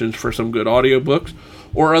suggestions for some good audiobooks,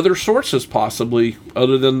 or other sources possibly,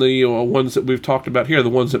 other than the ones that we've talked about here, the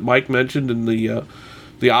ones that Mike mentioned, and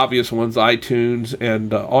the the obvious ones, iTunes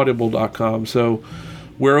and Audible.com. So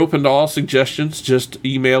we're open to all suggestions. Just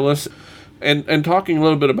email us. And talking a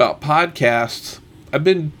little bit about podcasts, I've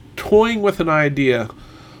been toying with an idea,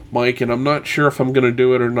 Mike, and I'm not sure if I'm going to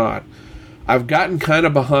do it or not. I've gotten kind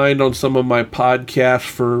of behind on some of my podcasts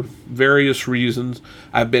for various reasons.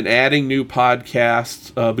 I've been adding new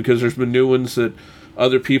podcasts because there's been new ones that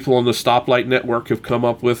other people on the Stoplight Network have come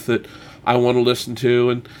up with that I want to listen to,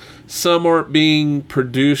 and some aren't being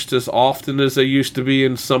produced as often as they used to be,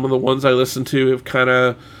 and some of the ones I listen to have kind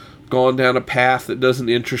of gone down a path that doesn't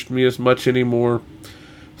interest me as much anymore.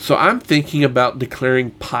 So I'm thinking about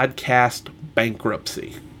declaring podcast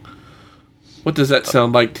bankruptcy. What does that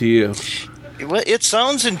sound like to you? Well, it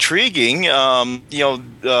sounds intriguing.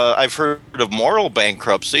 I've heard of moral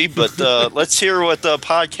bankruptcy, but let's hear what the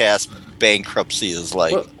podcast bankruptcy is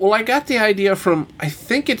like. Well, I got the idea from, I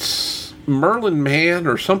think it's Merlin Mann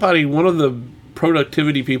or somebody, one of the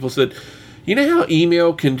productivity people said, you know how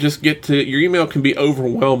email can just your email can be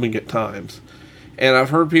overwhelming at times. And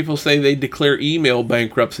I've heard people say they declare email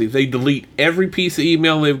bankruptcy. They delete every piece of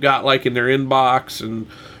email they've got, like in their inbox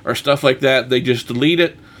or stuff like that. They just delete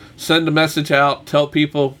it, send a message out, tell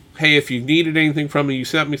people, hey, if you needed anything from me, you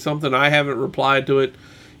sent me something, I haven't replied to it,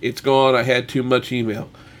 it's gone, I had too much email.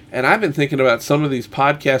 And I've been thinking about some of these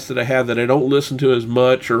podcasts that I have that I don't listen to as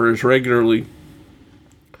much or as regularly,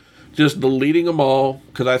 just deleting them all,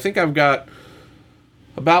 because I think I've got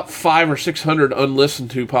about 500 or 600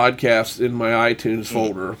 unlistened to podcasts in my iTunes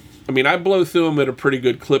folder. I mean, I blow through them at a pretty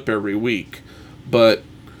good clip every week, but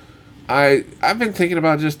I've been thinking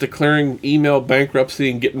about just declaring email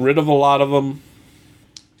bankruptcy and getting rid of a lot of them,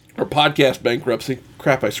 or podcast bankruptcy.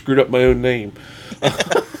 Crap, I screwed up my own name.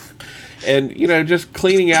 And, just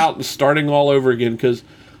cleaning out and starting all over again, because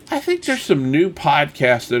I think there's some new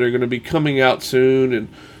podcasts that are going to be coming out soon, and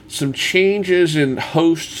some changes in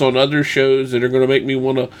hosts on other shows that are going to make me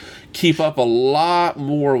want to keep up a lot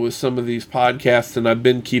more with some of these podcasts than I've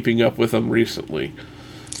been keeping up with them recently.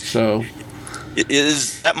 So,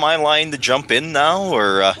 is that my line to jump in now,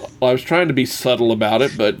 or? Well, I was trying to be subtle about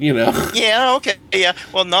it, but Yeah. Okay. Yeah.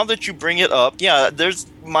 Well, now that you bring it up, there's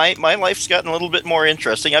my life's gotten a little bit more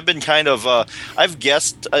interesting. I've been kind of I've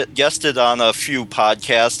guested on a few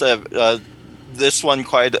podcasts. This one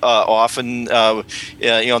quite often,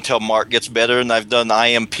 until Mark gets better, and I've done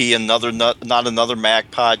IMP and not another Mac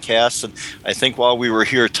podcast. And I think while we were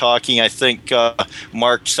here talking, I think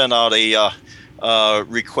Mark sent out a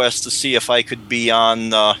request to see if I could be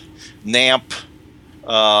on NAMP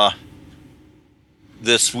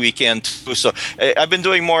this weekend too. So I've been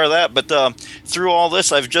doing more of that. But through all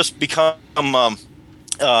this, I've just become.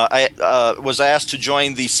 I was asked to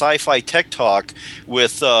join the Sci-Fi Tech Talk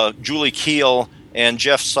with Julie Keel and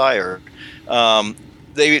Jeff Sire.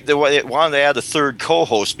 They wanted to add a third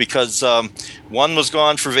co-host because one was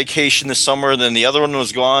gone for vacation this summer, and then the other one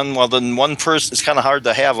was gone. Well, then one person, it's kind of hard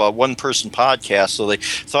to have a one-person podcast, so they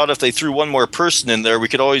thought if they threw one more person in there, we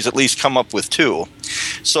could always at least come up with two.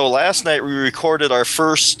 So last night we recorded our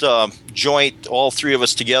first joint, all three of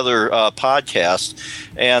us together, podcast,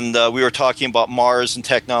 and we were talking about Mars and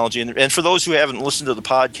technology. And for those who haven't listened to the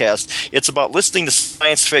podcast, it's about listening to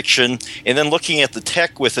science fiction and then looking at the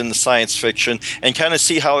tech within the science fiction and kind of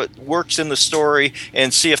see how it works in the story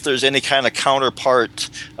and see if there's any kind of counterpart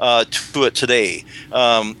to it today.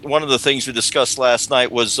 One of the things we discussed last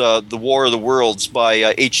night was The War of the Worlds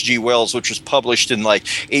by H.G. Wells, which was published in like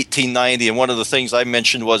 1890. And one of the things I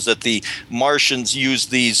mentioned was that the Martians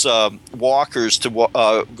used these walkers to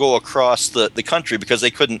go across the country because they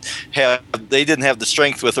didn't have the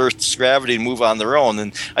strength with Earth's gravity to move on their own.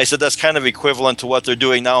 And I said that's kind of equivalent to what they're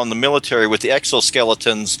doing now in the military with the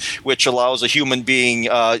exoskeletons, which allows a human being,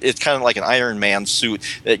 it's kind of like an Iron Man suit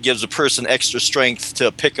that gives a person extra strength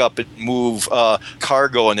to pick up and move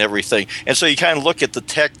cargo and everything. And so you kind of look at the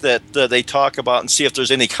tech that they talk about and see if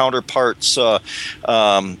there's any counterparts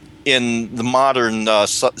in the modern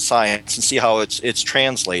science and see how it's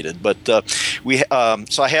translated. But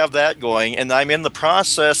so I have that going, and I'm in the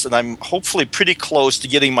process, and I'm hopefully pretty close to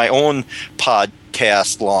getting my own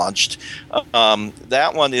podcast launched.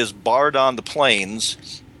 That one is Bard on the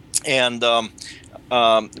Plains, and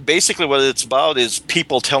basically what it's about is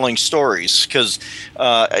people telling stories, because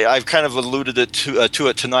I've kind of alluded to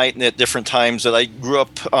it tonight and at different times that I grew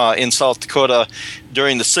up in South Dakota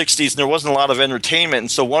during the 60s, and there wasn't a lot of entertainment, and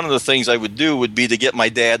so one of the things I would do would be to get my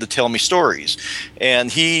dad to tell me stories. And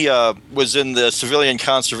he was in the Civilian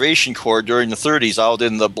Conservation Corps during the 30s out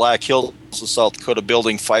in the Black Hills of South Dakota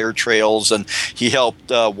building fire trails, and he helped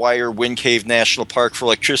wire Wind Cave National Park for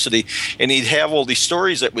electricity, and he'd have all these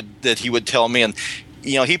stories that he would tell me. And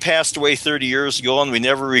he passed away 30 years ago, and we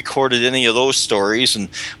never recorded any of those stories. And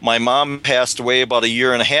my mom passed away about a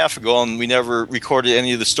year and a half ago, and we never recorded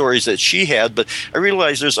any of the stories that she had. But I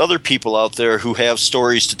realized there's other people out there who have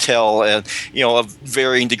stories to tell, and of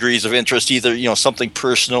varying degrees of interest, either something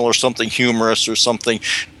personal or something humorous or something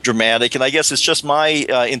dramatic. And I guess it's just my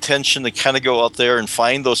intention to kind of go out there and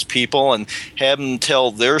find those people and have them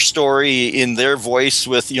tell their story in their voice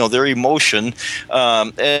with their emotion,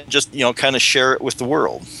 and just kind of share it with the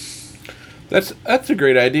world. That's a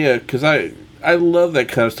great idea, because I love that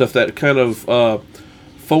kind of stuff, that kind of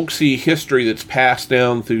folksy history that's passed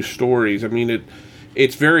down through stories. I mean,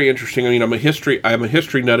 it's very interesting. I mean, I'm a history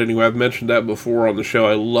nut anyway. I've mentioned that before on the show.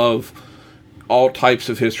 I love all types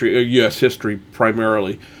of history, U.S. history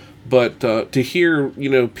primarily. But to hear,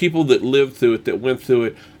 people that lived through it, that went through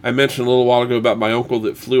it. I mentioned a little while ago about my uncle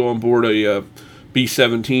that flew on board a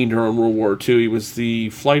B-17 during World War II. He was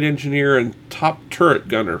the flight engineer and top turret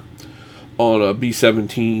gunner on a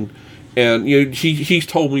B-17. And he's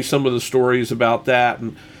told me some of the stories about that,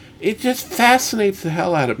 and it just fascinates the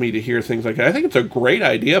hell out of me to hear things like that. I think it's a great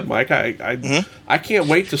idea, Mike. I can't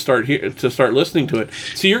wait to start listening to it.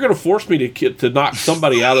 So you're going to force me to knock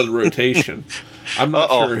somebody out of the rotation. I'm not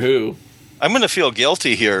sure who. I'm going to feel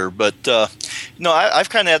guilty here, but I've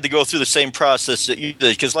kind of had to go through the same process that you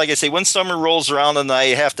did, because, like I say, when summer rolls around and I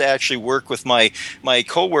have to actually work with my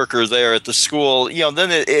coworker there at the school, then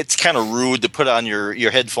it's kind of rude to put on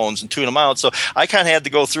your headphones and tune them out. So I kind of had to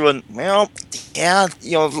go through and,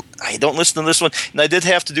 I don't listen to this one, and I did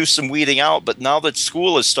have to do some weeding out. But now that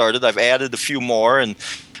school has started, I've added a few more and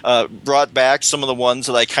brought back some of the ones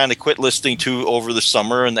that I kind of quit listening to over the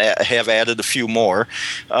summer, and have added a few more.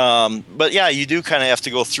 But yeah, you do kind of have to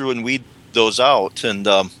go through and weed those out. And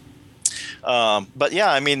but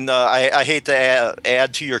yeah, I mean, I hate to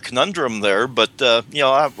add to your conundrum there, but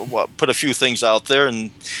I'll put a few things out there,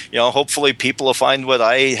 and hopefully people will find what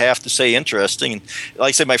I have to say interesting. And like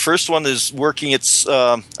I said, my first one is working. It's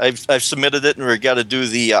I've submitted it, and we've got to do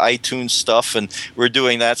the iTunes stuff, and we're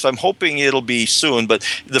doing that. So I'm hoping it'll be soon. But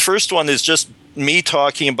the first one is just me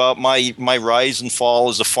talking about my rise and fall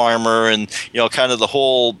as a farmer, and kind of the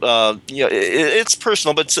whole it's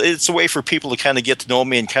personal, but it's a way for people to kind of get to know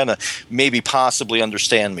me and kind of maybe possibly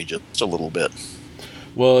understand me just a little bit.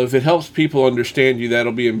 Well, if it helps people understand you,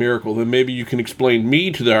 that'll be a miracle. Then maybe you can explain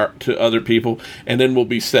me to other people, and then we'll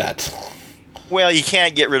be set. Well, you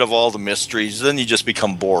can't get rid of all the mysteries, then you just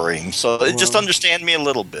become boring. So just understand me a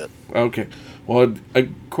little bit. Okay. Well,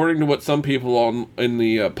 according to what some people in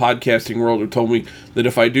the podcasting world have told me, that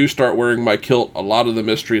if I do start wearing my kilt, a lot of the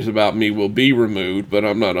mysteries about me will be removed, but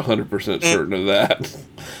I'm not 100% certain of that.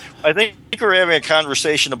 I think we're having a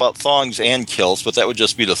conversation about thongs and kilts, but that would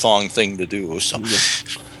just be the thong thing to do. So.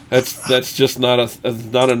 That's just not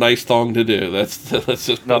a nice thong to do. Let's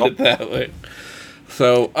just put it that way.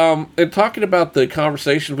 So, and talking about the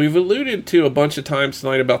conversations, we've alluded to a bunch of times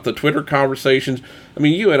tonight about the Twitter conversations. I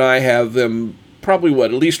mean, you and I have them probably,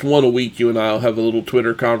 at least one a week. You and I will have a little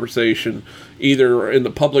Twitter conversation, either in the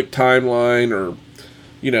public timeline or,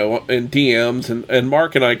 in DMs. And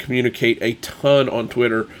Mark and I communicate a ton on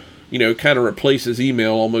Twitter. Kind of replaces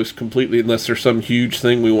email almost completely, unless there's some huge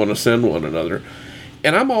thing we want to send one another.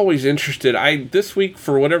 And I'm always interested. This week,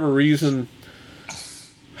 for whatever reason,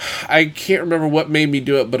 I can't remember what made me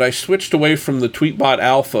do it, but I switched away from the Tweetbot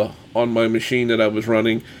Alpha on my machine that I was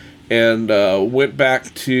running, and went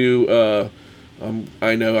back to,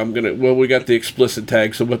 we got the explicit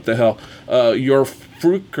tag, so what the hell, your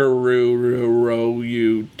Frukaroo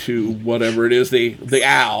to whatever it is, the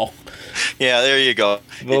owl. Yeah, there you go.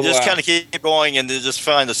 You just kind of keep going and just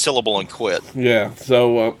find a syllable and quit. Yeah,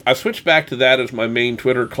 so I switched back to that as my main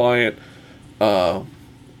Twitter client on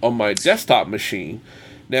my desktop machine.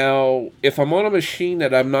 Now, if I'm on a machine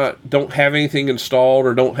that don't have anything installed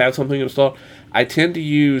or don't have something installed, I tend to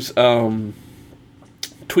use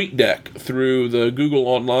TweetDeck through the Google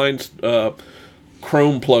Online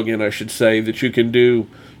Chrome plugin, I should say, that you can do.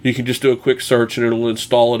 You can just do a quick search and it'll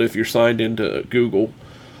install it if you're signed into Google.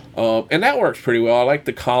 And that works pretty well. I like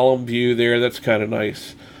the column view there. That's kind of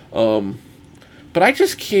nice. But I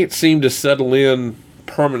just can't seem to settle in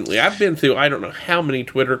permanently. I've been through I don't know how many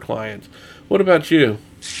Twitter clients. What about you?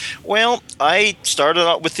 Well, I started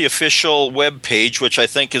out with the official web page, which I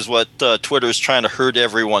think is what Twitter is trying to herd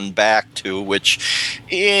everyone back to, which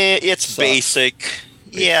it's basic.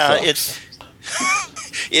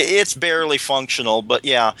 It's barely functional, but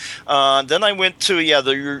yeah. Then I went to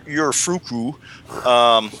the Fuku,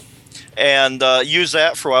 and used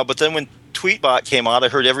that for a while. But then when Tweetbot came out, I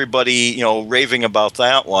heard everybody raving about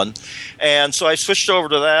that one, and so I switched over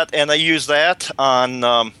to that, and I use that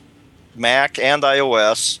on Mac and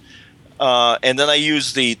iOS. And then I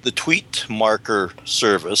use the tweet marker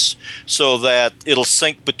service so that it'll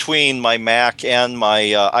sync between my Mac and my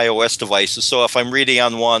iOS devices. So if I'm reading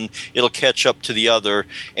on one, it'll catch up to the other.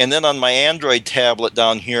 And then on my Android tablet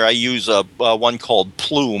down here, I use a one called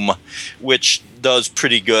Plume, which does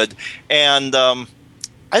pretty good. And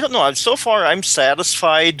I don't know. So far, I'm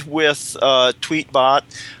satisfied with Tweetbot.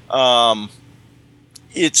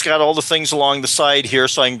 It's got all the things along the side here,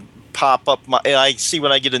 so I can pop up and I see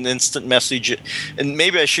when I get an instant message, and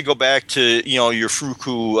maybe I should go back to your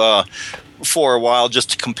Fuku for a while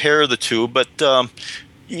just to compare the two. But I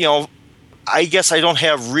guess I don't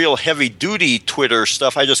have real heavy duty Twitter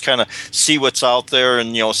stuff. I just kind of see what's out there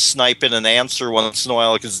and snipe in an answer once in a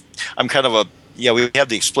while because I'm kind of we have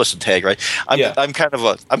the explicit tag, right? I'm kind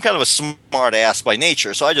of a smart ass by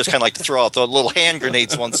nature, so I just kind of like to throw out the little hand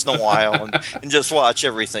grenades once in a while and just watch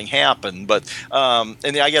everything happen. But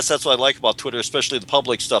and I guess that's what I like about Twitter, especially the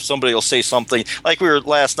public stuff. Somebody will say something like we were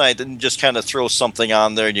last night and just kind of throw something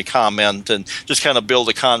on there and you comment and just kind of build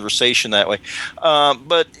a conversation that way.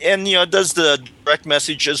 It does the direct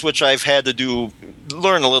messages, which I've had to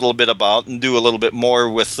learn a little bit about and do a little bit more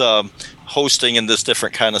with hosting and this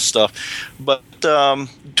different kind of stuff. But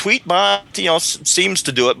Tweetbot, seems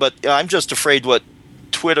to do it. But I'm just afraid what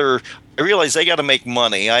Twitter. I realize they got to make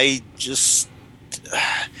money. I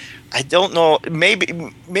don't know. Maybe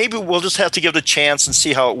we'll just have to give it a chance and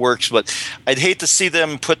see how it works. But I'd hate to see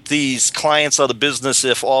them put these clients out of business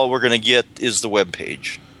if all we're going to get is the web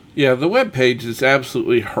page. Yeah, the web page is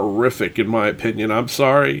absolutely horrific in my opinion. I'm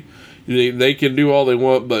sorry. They can do all they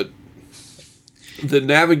want, but the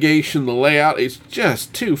navigation, the layout is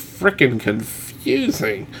just too frickin'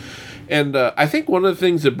 confusing. And I think one of the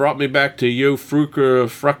things that brought me back to Yo Fruka,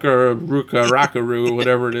 Ruka, Rakaru, or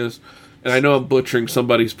whatever it is, and I know I'm butchering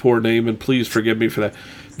somebody's poor name, and please forgive me for that.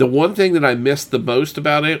 The one thing that I missed the most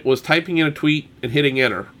about it was typing in a tweet and hitting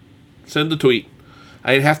enter. Send the tweet.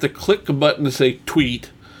 I'd have to click a button to say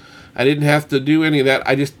tweet. I didn't have to do any of that.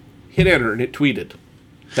 I just hit enter and it tweeted.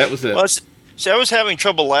 That was it. Well, see, I was having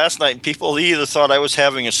trouble last night, and people either thought I was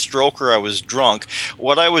having a stroke or I was drunk.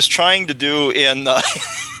 What I was trying to do in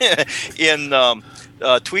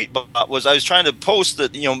Tweetbot was I was trying to post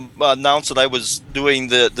that, announce that I was doing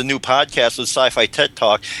the new podcast with Sci-Fi Tech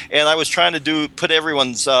Talk, and I was trying to put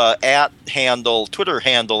everyone's Twitter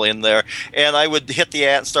handle in there, and I would hit the @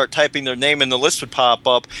 and start typing their name, and the list would pop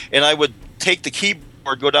up, and I would take the keyboard,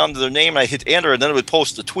 go down to their name, and I hit enter, and then it would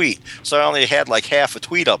post a tweet. So I only had like half a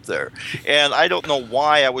tweet up there. And I don't know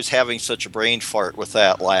why I was having such a brain fart with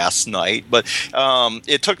that last night, but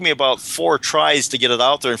it took me about 4 tries to get it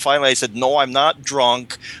out there. And finally I said, no, I'm not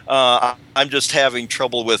drunk. I'm just having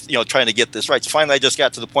trouble with, trying to get this right. So finally I just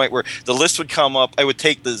got to the point where the list would come up. I would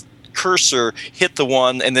take the cursor, hit the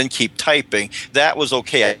one, and then keep typing. That was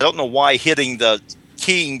okay. I don't know why keying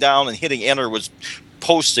down and hitting enter was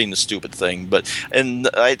posting the stupid thing, and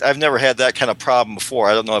I've never had that kind of problem before.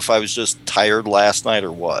 I don't know if I was just tired last night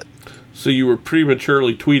or what. So you were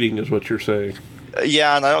prematurely tweeting is what you're saying.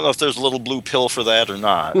 Yeah, and I don't know if there's a little blue pill for that or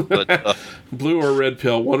not. But blue or red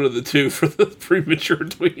pill, one of the two for the premature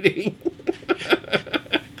tweeting.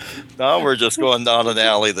 No, we're just going down an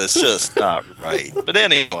alley that's just not right. But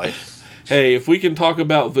anyway. Hey, if we can talk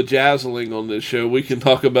about vajazzling on this show, we can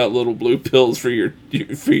talk about little blue pills for your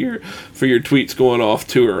tweets going off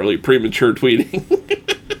too early, premature tweeting.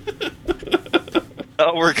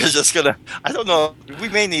 We're just gonna. I don't know. We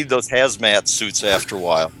may need those hazmat suits after a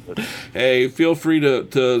while. Hey, feel free to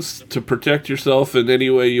protect yourself in any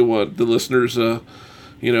way you want. The listeners,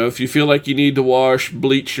 if you feel like you need to wash,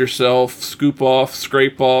 bleach yourself, scoop off,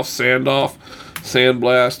 scrape off, sandblast,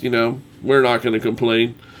 we're not going to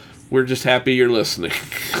complain. We're just happy you're listening.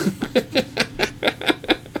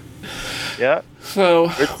 Yeah. So,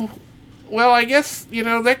 well, I guess,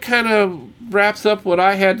 that kind of wraps up what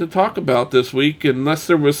I had to talk about this week, unless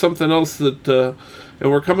there was something else that,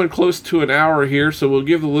 and we're coming close to an hour here, so we'll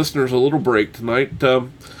give the listeners a little break tonight.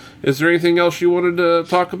 Is there anything else you wanted to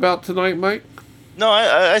talk about tonight, Mike? No,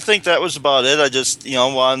 I think that was about it. I just,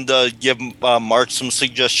 wanted to give Mark some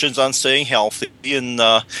suggestions on staying healthy and,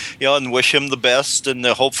 and wish him the best. And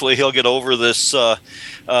hopefully he'll get over this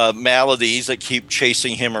maladies that keep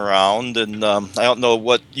chasing him around. And I don't know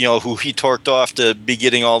who he torqued off to be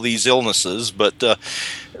getting all these illnesses, but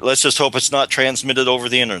let's just hope it's not transmitted over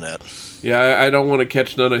the internet. Yeah, I don't want to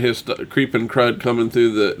catch none of his creeping crud coming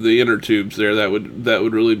through the inner tubes there. That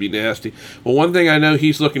would really be nasty. Well, one thing I know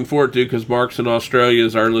he's looking forward to, because Mark's in Australia,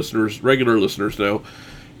 as our regular listeners know,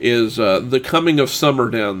 is the coming of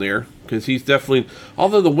summer down there. Because he's definitely,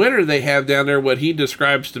 although the winter they have down there, what he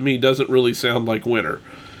describes to me doesn't really sound like winter.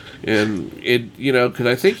 And it, because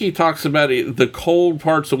I think he talks about the cold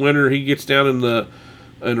parts of winter, he gets down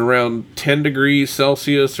in around 10 degrees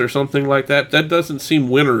Celsius or something like that. That doesn't seem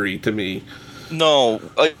wintry to me. No,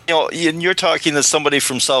 and you're talking to somebody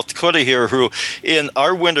from South Dakota here who, in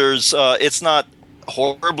our winters, it's not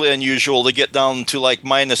horribly unusual to get down to like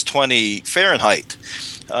minus 20 Fahrenheit.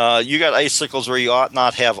 You got icicles where you ought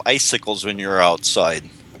not have icicles when you're outside.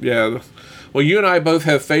 Yeah. Well, you and I both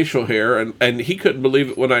have facial hair, and he couldn't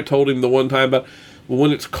believe it when I told him the one time about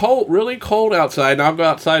when it's cold, really cold outside, and I'll go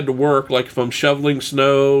outside to work, like if I'm shoveling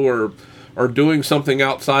snow or doing something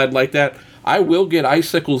outside like that, I will get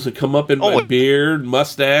icicles that come up in my beard,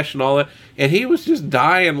 mustache, and all that. And he was just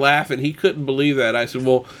dying laughing. He couldn't believe that. I said,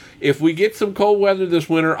 well, if we get some cold weather this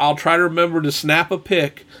winter, I'll try to remember to snap a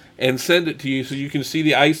pic and send it to you so you can see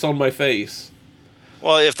the ice on my face.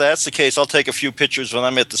 Well, if that's the case, I'll take a few pictures when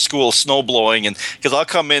I'm at the school snow blowing, and because I'll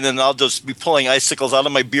come in and I'll just be pulling icicles out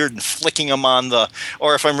of my beard and flicking them on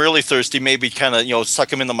or if I'm really thirsty, maybe kind of suck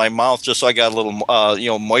them into my mouth just so I got a little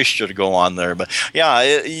moisture to go on there. But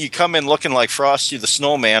yeah, you come in looking like Frosty the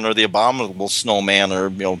Snowman or the Abominable Snowman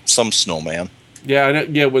or some snowman.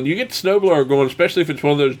 Yeah, when you get the snowblower going, especially if it's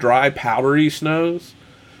one of those dry, powdery snows.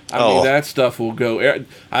 I mean, that stuff will go.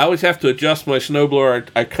 I always have to adjust my snowblower.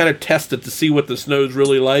 I kind of test it to see what the snow's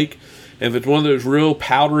really like. And if it's one of those real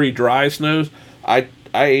powdery, dry snows, I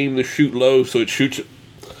aim to shoot low so it shoots it.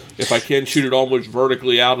 If I can, shoot it almost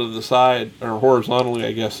vertically out of the side, or horizontally,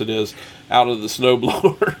 I guess it is, out of the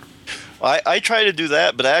snowblower. I try to do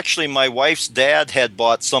that, but actually my wife's dad had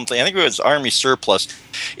bought something. I think it was Army surplus.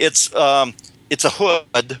 It's a hood,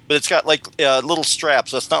 but it's got like little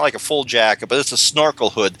straps. So it's not like a full jacket, but it's a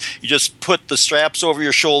snorkel hood. You just put the straps over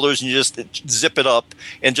your shoulders and you just zip it up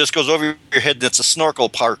and just goes over your head. And it's a snorkel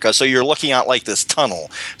parka, so you're looking out like this tunnel.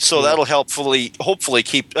 So that'll hopefully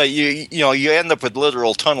keep you end up with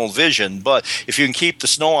literal tunnel vision. But if you can keep the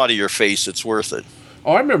snow out of your face, it's worth it.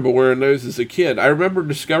 Oh, I remember wearing those as a kid. I remember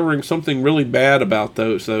discovering something really bad about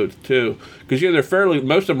those, though, too. Because,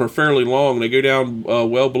 most of them are fairly long. They go down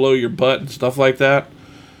well below your butt and stuff like that.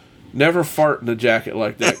 Never fart in a jacket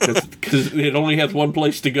like that, because it only has one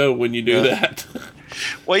place to go when you do that.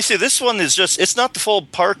 Well, you see, this one is it's not the full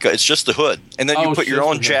parka, it's just the hood. And then you put your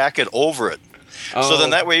own jacket over it. So then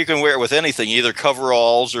that way you can wear it with anything, either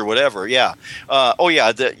coveralls or whatever. Yeah.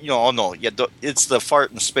 It's the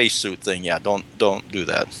fart and spacesuit thing. Yeah. Don't do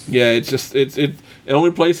that. Yeah. It's just the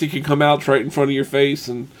only place it can come out right in front of your face,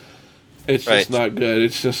 and it's just not good.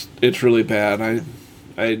 It's really bad.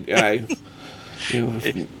 It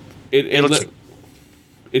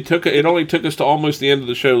only took us to almost the end of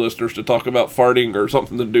the show, listeners, to talk about farting or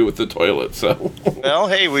something to do with the toilet. So. Well,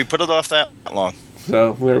 hey, we put it off that long.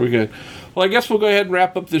 So there we go. Well, I guess we'll go ahead and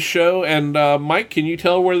wrap up the show. And Mike, can you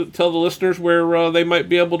tell the listeners where they might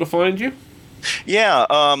be able to find you? Yeah,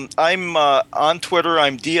 I'm on Twitter.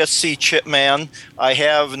 I'm DSC Chipman. I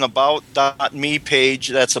have an about.me page.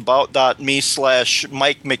 That's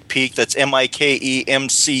about.me/Mike McPeak. That's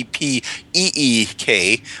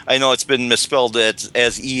MIKEMCPEEK. I know it's been misspelled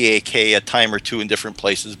as EAK a time or two in different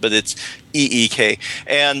places, but it's EEK.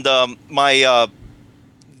 And my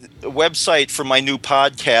website for my new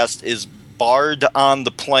podcast is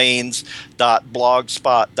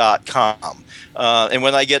bardontheplains.blogspot.com. And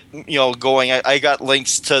when I get going, I got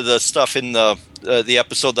links to the stuff in the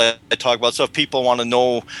episode that I talk about. So if people want to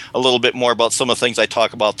know a little bit more about some of the things I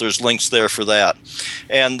talk about, there's links there for that.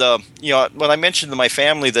 And when I mentioned to my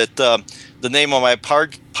family that the name of my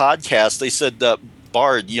podcast, they said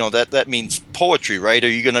Bard, that means poetry, right? Are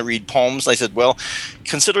you going to read poems? I said, well,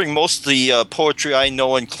 considering most of the poetry I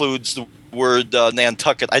know includes the word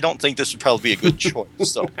Nantucket, I don't think this would probably be a good choice.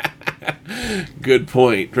 So, good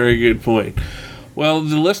point. Very good point. Well,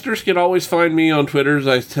 the listeners can always find me on Twitter,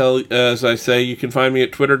 as I say. You can find me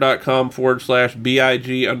at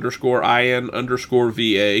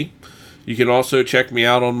twitter.com/BIG_IN_VA. You can also check me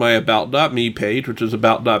out on my about.me page, which is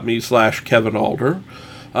about.me/Kevin Alder.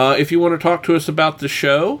 If you want to talk to us about the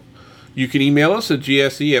show, you can email us at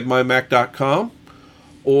gse@mymac.com.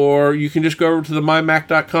 Or you can just go over to the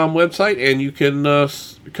mymac.com website and you can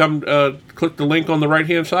click the link on the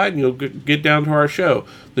right-hand side and you'll get down to our show.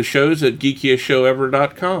 The show's at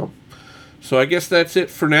geekiestshowever.com. So I guess that's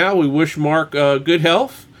it for now. We wish Mark good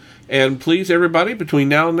health. And please, everybody, between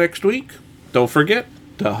now and next week, don't forget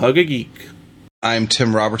to hug a geek. I'm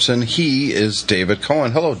Tim Robertson. He is David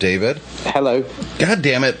Cohen. Hello, David. Hello. God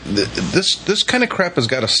damn it. This kind of crap has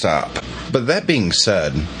got to stop. But that being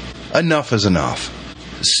said, enough is enough.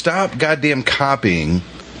 Stop goddamn copying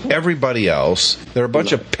everybody else. They're a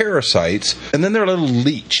bunch of parasites, and then they're a little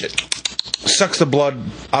leech. sucks the blood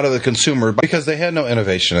out of the consumer because they had no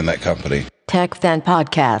innovation in that company. Tech Fan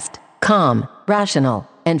Podcast. Calm, rational,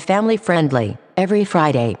 and family friendly. Every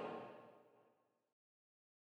Friday.